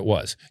what it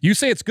was. You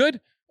say it's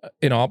good?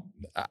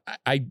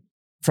 I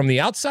from the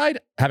outside,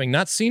 having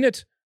not seen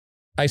it,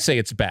 I say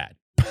it's bad.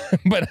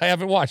 but I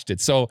haven't watched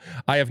it, so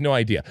I have no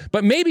idea.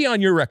 But maybe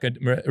on your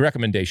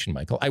recommendation,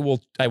 Michael, I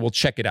will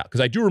check it out,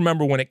 because I do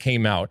remember when it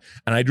came out,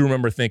 and I do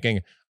remember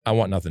thinking, I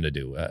want nothing to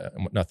do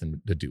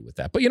with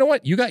that. But you know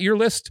what? You got your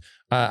list.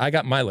 I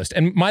got my list,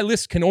 and my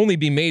list can only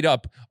be made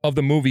up of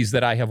the movies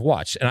that I have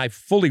watched. And I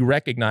fully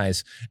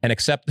recognize and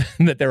accept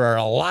that there are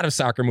a lot of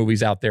soccer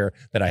movies out there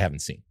that I haven't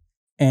seen.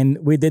 And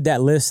we did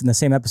that list in the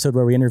same episode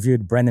where we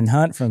interviewed Brendan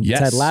Hunt from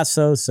Ted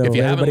Lasso. So if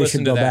you everybody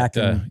should go back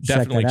and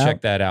definitely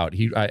check that out.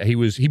 He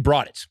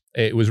brought it.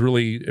 It was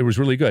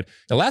really good.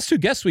 The last two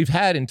guests we've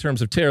had in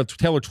terms of Taylor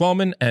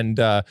Twellman and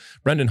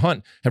Brendan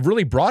Hunt have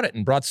really brought it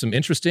and brought some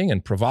interesting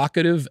and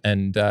provocative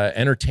and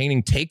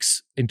entertaining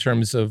takes in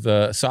terms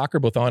of soccer,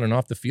 both on and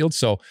off the field.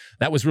 So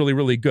that was really,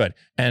 really good.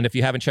 And if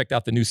you haven't checked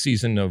out the new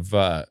season of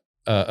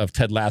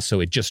Ted Lasso,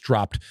 it just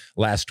dropped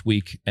last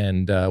week,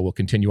 and will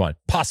continue on.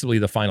 Possibly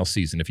the final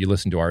season. If you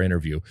listen to our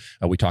interview,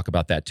 we talk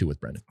about that too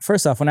with Brendan.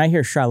 First off, when I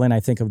hear Shaolin, I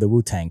think of the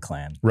Wu-Tang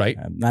Clan. Right.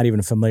 I'm not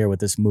even familiar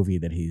with this movie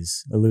that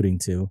he's alluding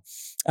to.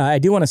 I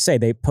do want to say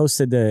they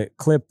posted the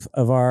clip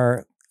of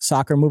our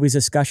soccer movies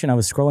discussion. I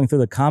was scrolling through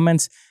the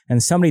comments,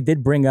 and somebody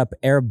did bring up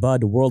Air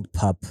Bud World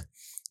Pup,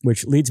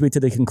 which leads me to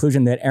the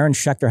conclusion that Aaron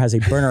Schechter has a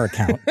burner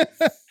account.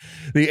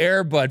 The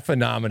Air Bud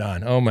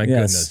phenomenon. Oh my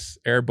goodness.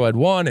 Air Bud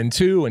 1 and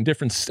 2 and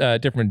different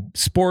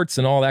sports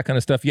and all that kind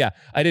of stuff. Yeah,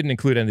 I didn't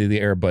include any of the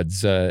Air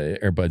Buds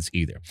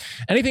either.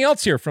 Anything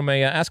else here from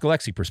a Ask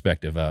Alexi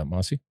perspective,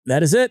 Mossy?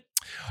 That is it.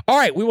 All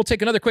right, we will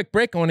take another quick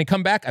break, and when we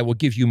come back, I will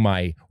give you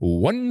my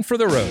one for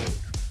the road.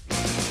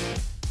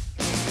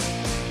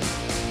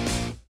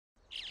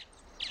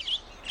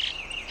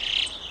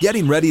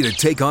 Getting ready to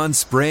take on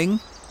spring?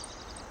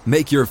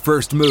 Make your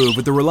first move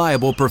with the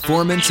reliable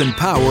performance and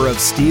power of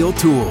Steel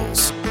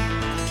tools.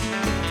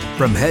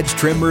 From hedge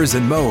trimmers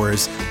and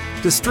mowers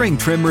to string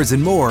trimmers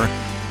and more,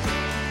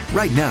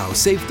 right now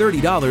save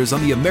 $30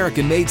 on the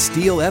American-made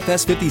Steel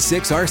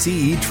FS56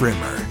 RCE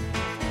trimmer.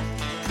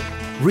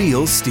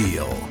 Real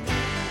Steel.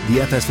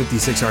 The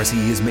FS56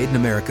 RCE is made in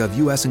America of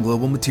U.S. and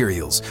global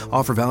materials.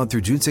 Offer valid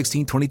through June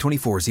 16,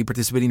 2024. See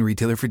participating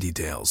retailer for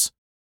details.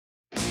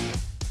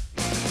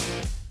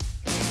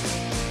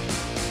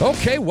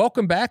 Okay,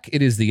 welcome back.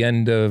 It is the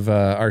end of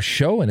our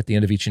show, and at the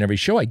end of each and every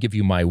show, I give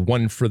you my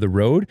one for the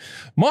road.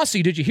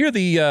 Mossy, did you hear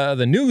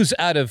the news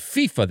out of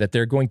FIFA that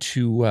they're going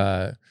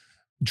to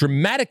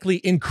dramatically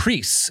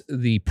increase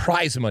the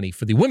prize money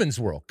for the Women's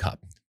World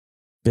Cup?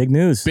 Big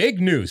news.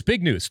 Big news.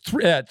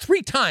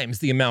 Three times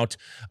the amount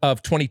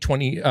of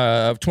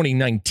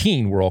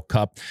 2019 World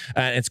Cup.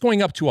 It's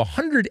going up to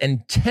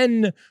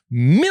 $110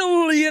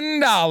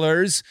 million.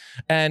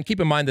 And keep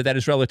in mind that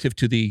is relative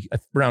to the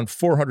around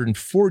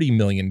 $440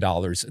 million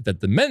that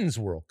the Men's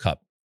World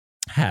Cup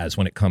has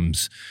when it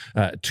comes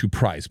to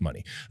prize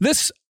money.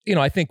 This,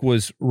 I think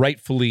was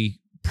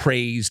rightfully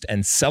praised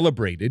and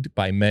celebrated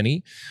by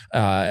many.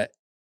 Not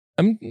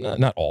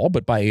all,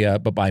 but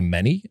by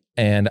many.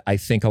 And I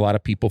think a lot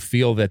of people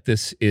feel that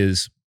this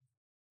is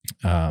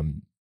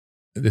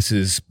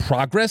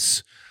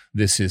progress,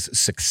 this is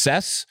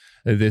success,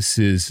 this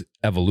is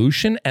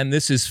evolution, and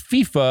this is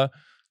FIFA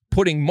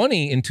putting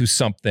money into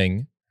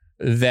something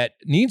that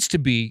needs to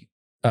be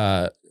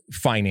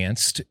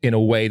financed in a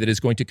way that is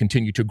going to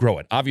continue to grow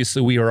it.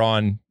 Obviously, we are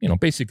on,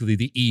 basically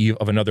the eve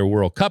of another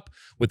World Cup,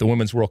 with the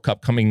Women's World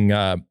Cup coming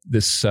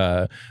this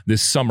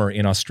summer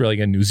in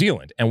Australia and New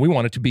Zealand, and we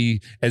want it to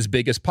be as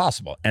big as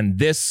possible. And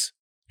this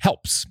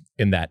helps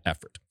in that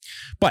effort.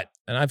 But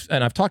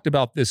I've talked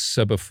about this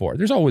before.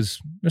 There's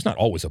not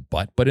always a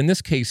but in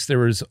this case,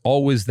 there is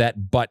always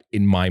that but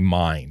in my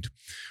mind,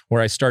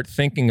 where I start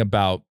thinking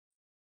about,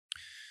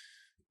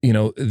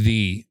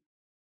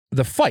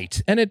 the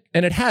fight, and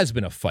it has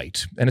been a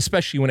fight, and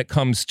especially when it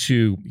comes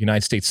to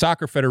United States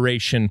Soccer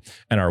Federation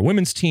and our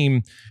women's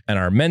team and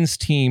our men's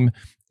team,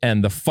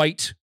 and the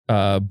fight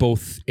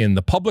both in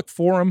the public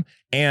forum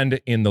and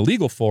in the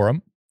legal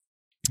forum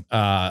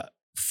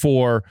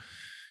for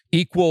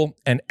equal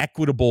and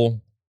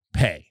equitable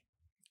pay.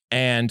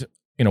 And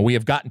we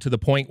have gotten to the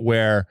point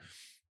where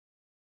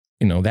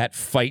that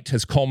fight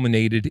has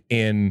culminated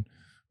in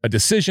a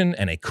decision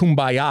and a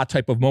kumbaya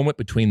type of moment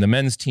between the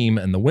men's team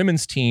and the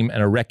women's team,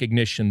 and a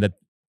recognition that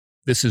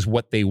this is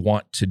what they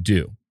want to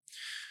do.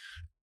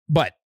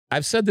 But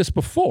I've said this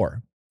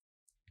before,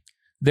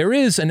 there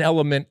is an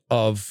element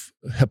of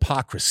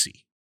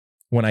hypocrisy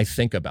when I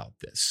think about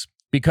this,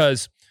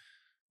 because,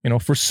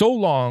 for so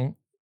long,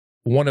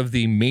 one of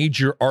the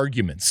major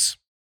arguments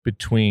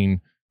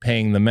between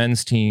paying the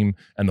men's team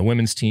and the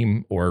women's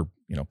team, or,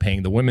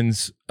 paying the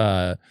women's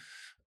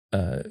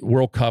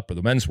World Cup or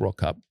the men's World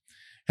Cup,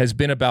 has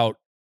been about,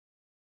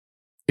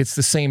 it's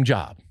the same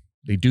job.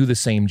 They do the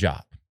same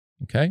job,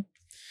 okay?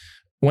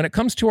 When it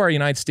comes to our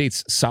United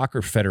States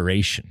Soccer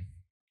Federation,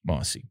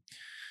 Mossy,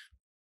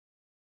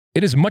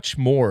 it is much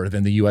more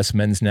than the U.S.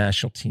 men's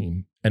national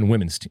team and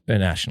women's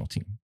national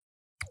team.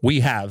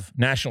 We have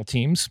national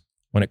teams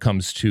when it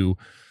comes to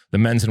the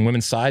men's and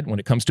women's side, when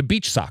it comes to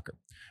beach soccer.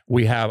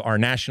 We have our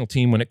national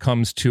team when it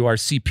comes to our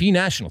CP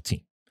national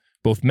team,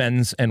 both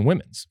men's and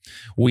women's.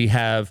 We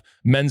have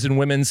men's and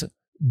women's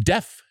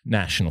deaf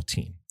national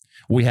team.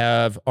 We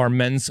have our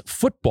men's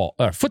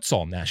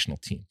futsal national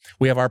team.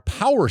 We have our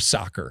power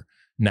soccer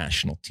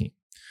national team.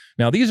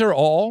 Now, these are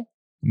all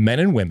men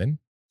and women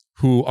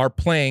who are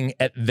playing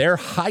at their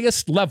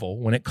highest level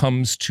when it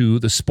comes to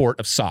the sport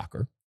of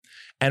soccer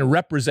and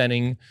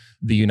representing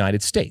the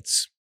United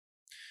States.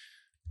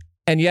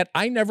 And yet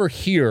I never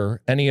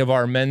hear any of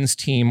our men's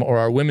team or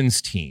our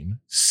women's team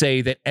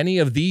say that any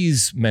of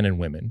these men and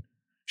women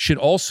should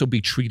also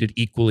be treated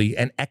equally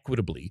and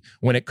equitably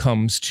when it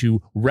comes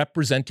to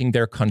representing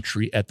their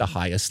country at the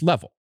highest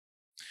level.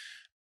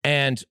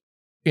 And,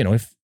 you know,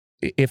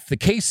 if the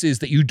case is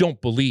that you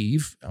don't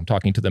believe, I'm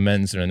talking to the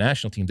men's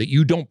international team, that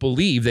you don't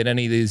believe that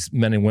any of these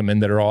men and women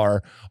that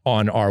are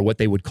on our what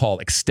they would call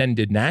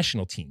extended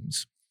national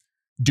teams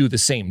do the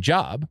same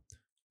job,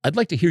 I'd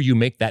like to hear you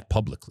make that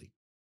publicly.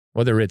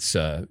 Whether it's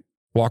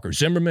Walker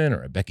Zimmerman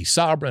or a Becky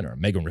Sabrin or a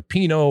Megan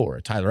Rapinoe or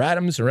a Tyler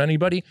Adams or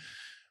anybody,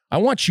 I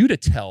want you to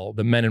tell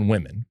the men and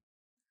women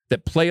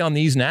that play on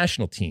these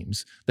national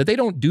teams that they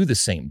don't do the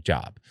same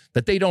job,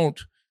 that they don't,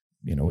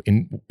 you know,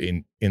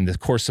 in the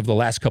course of the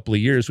last couple of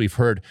years, we've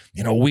heard,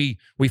 you know, we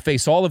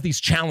face all of these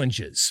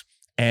challenges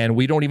and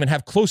we don't even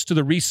have close to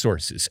the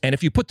resources. And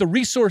if you put the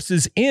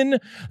resources in,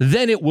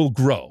 then it will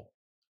grow.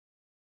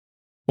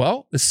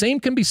 Well, the same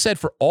can be said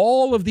for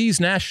all of these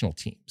national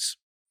teams.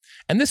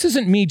 And this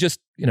isn't me just,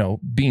 you know,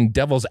 being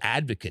devil's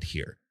advocate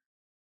here.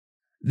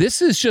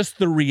 This is just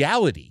the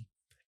reality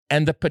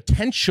and the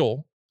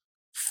potential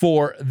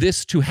for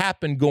this to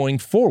happen going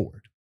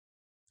forward.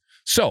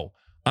 So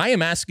I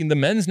am asking the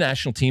men's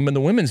national team and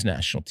the women's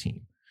national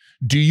team,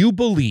 do you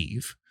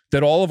believe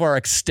that all of our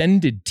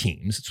extended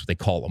teams, that's what they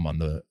call them on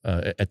the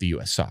at the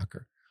U.S.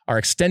 Soccer, our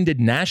extended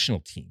national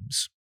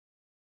teams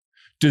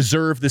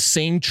deserve the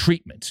same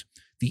treatment,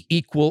 the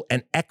equal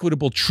and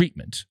equitable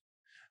treatment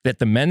that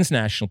the men's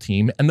national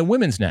team and the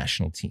women's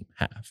national team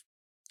have?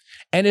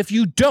 And if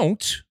you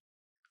don't,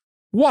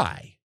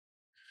 why?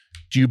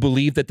 Do you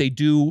believe that they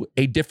do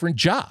a different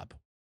job?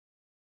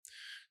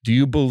 Do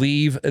you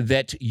believe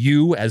that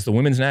you, as the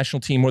women's national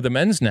team or the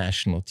men's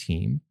national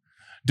team,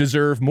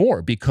 deserve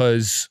more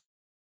because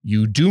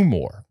you do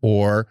more,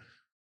 or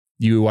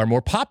you are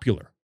more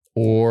popular,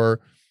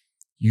 or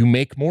you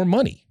make more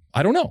money?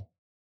 I don't know.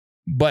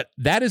 But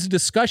that is a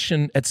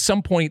discussion at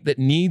some point that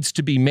needs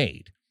to be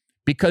made,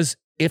 because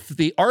if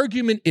the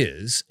argument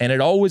is, and it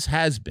always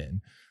has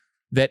been,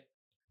 that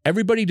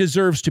everybody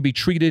deserves to be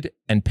treated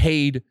and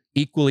paid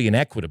equally and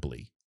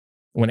equitably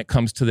when it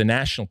comes to the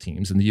national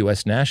teams and the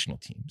U.S. national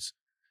teams,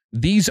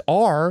 these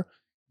are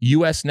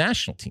U.S.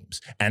 national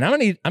teams. And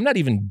I'm not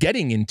even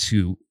getting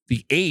into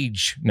the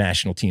age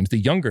national teams, the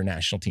younger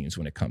national teams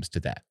when it comes to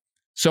that.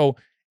 So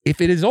if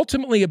it is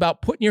ultimately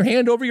about putting your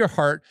hand over your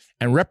heart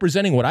and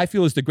representing what I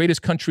feel is the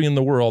greatest country in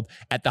the world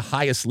at the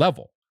highest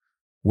level,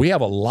 we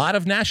have a lot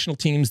of national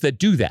teams that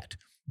do that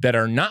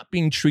are not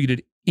being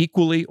treated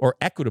equally or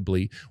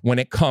equitably when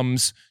it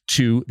comes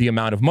to the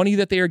amount of money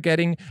that they are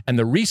getting and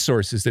the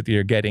resources that they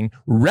are getting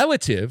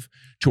relative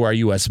to our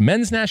U.S.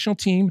 men's national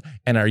team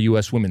and our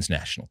U.S. women's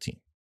national team.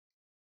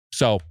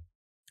 So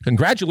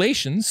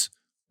congratulations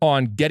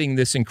on getting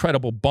this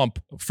incredible bump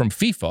from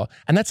FIFA,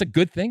 and that's a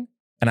good thing,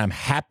 and I'm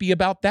happy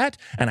about that,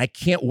 and I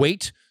can't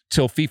wait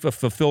till FIFA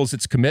fulfills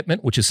its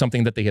commitment, which is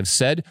something that they have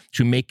said,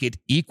 to make it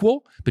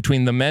equal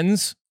between the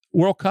men's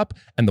World Cup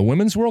and the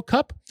women's World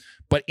Cup.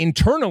 But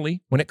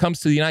internally, when it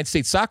comes to the United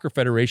States Soccer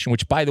Federation,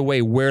 which, by the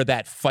way, where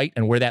that fight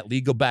and where that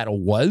legal battle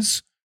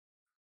was,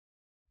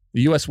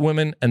 the U.S.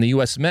 women and the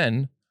U.S.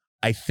 men,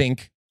 I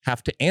think,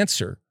 have to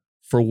answer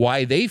for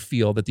why they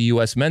feel that the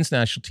U.S. men's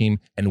national team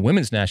and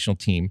women's national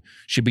team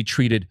should be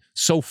treated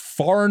so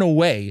far and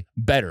away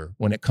better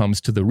when it comes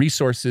to the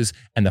resources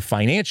and the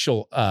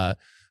financial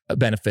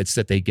benefits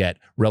that they get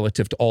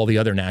relative to all the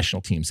other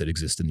national teams that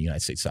exist in the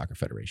United States Soccer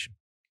Federation.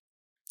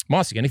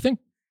 Mossy, anything?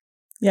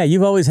 Yeah,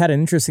 you've always had an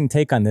interesting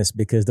take on this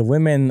because the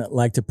women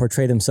like to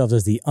portray themselves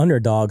as the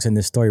underdogs in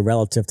this story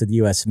relative to the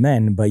U.S.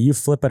 men, but you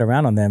flip it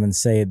around on them and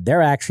say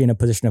they're actually in a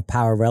position of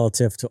power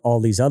relative to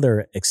all these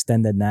other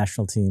extended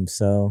national teams.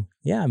 So,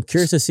 yeah, I'm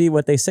curious to see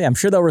what they say. I'm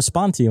sure they'll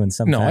respond to you in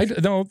some fashion.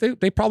 No,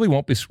 they probably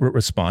won't be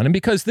responding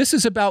because this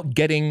is about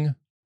getting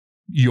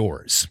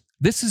yours.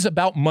 This is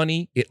about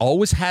money. It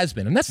always has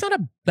been. And that's not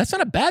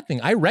a bad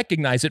thing. I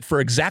recognize it for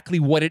exactly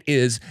what it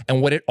is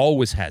and what it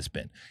always has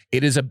been.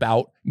 It is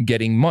about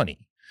getting money.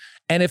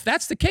 And if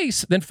that's the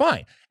case, then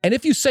fine. And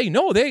if you say,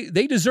 no,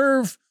 they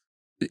deserve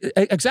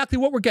exactly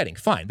what we're getting,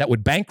 fine. That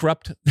would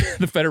bankrupt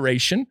the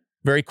federation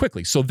very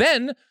quickly. So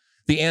then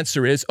the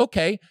answer is,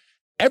 okay,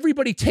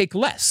 everybody take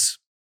less.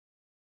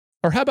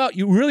 Or how about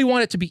you really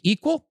want it to be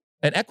equal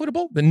and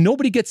equitable? Then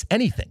nobody gets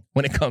anything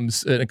when it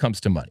comes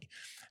to money.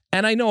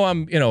 And I know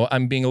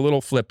I'm being a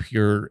little flip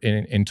here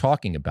in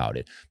talking about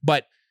it,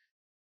 but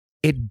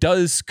it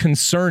does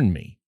concern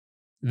me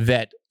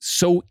that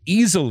so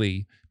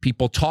easily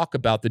people talk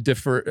about the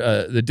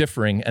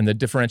differing and the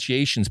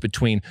differentiations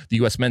between the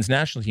U.S. men's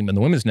national team and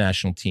the women's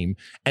national team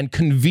and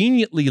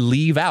conveniently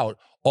leave out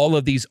all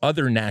of these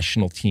other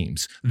national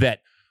teams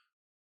that,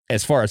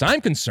 as far as I'm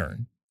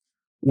concerned,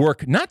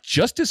 work not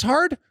just as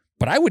hard,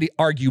 but I would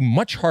argue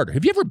much harder.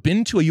 Have you ever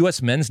been to a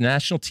U.S. men's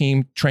national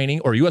team training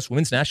or U.S.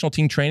 women's national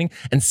team training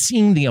and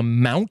seen the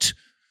amount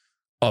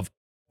of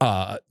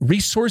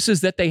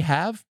resources that they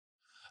have,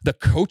 the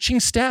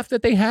coaching staff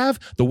that they have,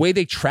 the way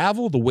they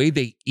travel, the way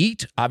they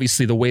eat,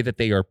 obviously the way that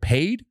they are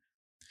paid,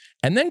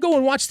 and then go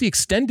and watch the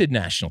extended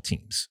national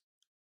teams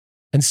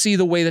and see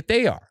the way that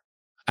they are?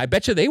 I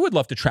bet you they would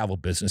love to travel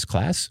business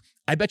class.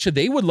 I bet you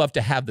they would love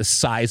to have the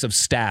size of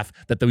staff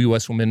that the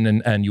U.S.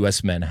 women and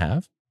U.S. men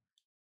have.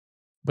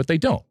 But they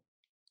don't.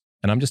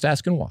 And I'm just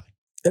asking why.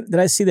 Did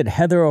I see that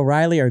Heather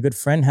O'Reilly, our good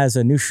friend, has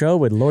a new show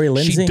with Lori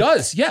Lindsay? She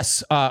does,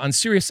 yes. On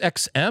Sirius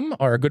XM,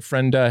 our good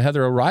friend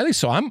Heather O'Reilly.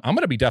 So I'm going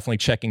to be definitely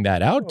checking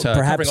that out.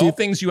 Perhaps all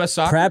things U.S.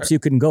 soccer. Perhaps you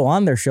can go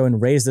on their show and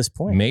raise this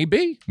point.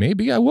 Maybe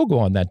I will go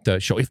on that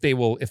show if they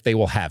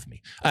will have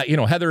me.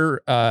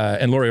 Heather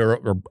and Lori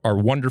are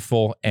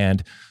wonderful,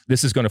 and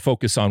this is going to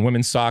focus on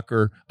women's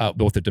soccer,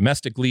 both the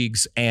domestic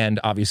leagues and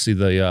obviously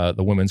the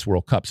Women's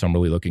World Cup. So I'm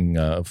really looking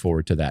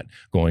forward to that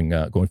going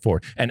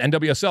forward. And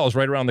NWSL is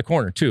right around the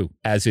corner too,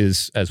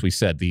 as we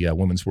said, the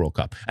Women's World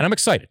Cup. And I'm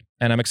excited.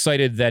 And I'm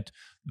excited that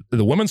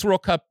the Women's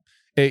World Cup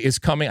is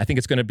coming. I think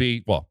it's going to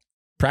be,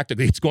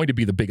 practically it's going to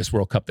be the biggest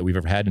World Cup that we've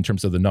ever had in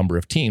terms of the number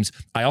of teams.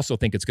 I also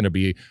think it's going to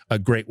be a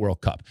great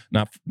World Cup.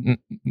 Not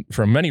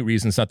for many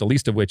reasons, not the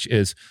least of which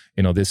is,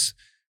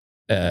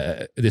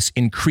 this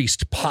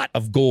increased pot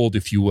of gold,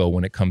 if you will,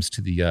 when it comes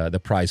to the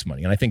prize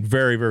money. And I think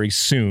very, very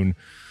soon,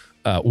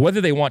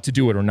 whether they want to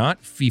do it or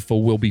not,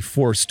 FIFA will be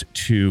forced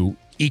to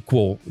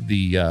equal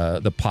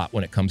the pot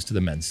when it comes to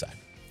the men's side.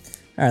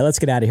 All right, let's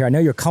get out of here. I know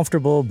you're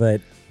comfortable, but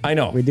I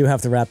know we do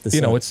have to wrap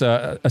this up. It's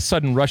a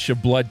sudden rush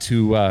of blood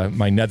to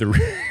my nether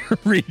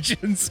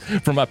regions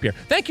from up here.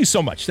 Thank you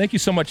so much. Thank you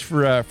so much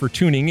for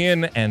tuning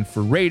in and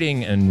for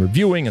rating and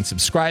reviewing and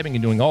subscribing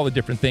and doing all the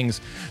different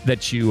things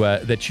that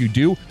you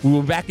do. We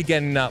will be back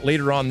again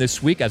later on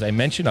this week. As I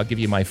mentioned, I'll give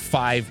you my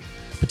 5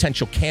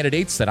 potential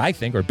candidates that I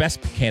think, or best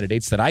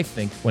candidates that I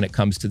think when it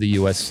comes to the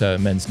U.S.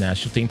 men's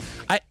national team.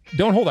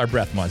 Don't hold our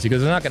breath, Monzi,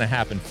 because it's not going to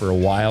happen for a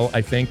while,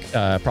 I think.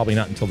 Probably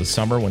not until the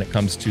summer when it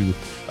comes to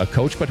a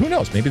coach. But who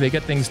knows? Maybe they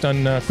get things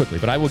done quickly.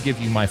 But I will give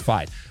you my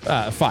 5.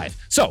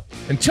 So,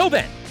 until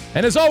then,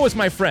 and as always,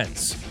 my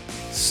friends,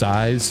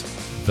 size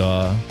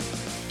the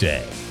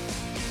day.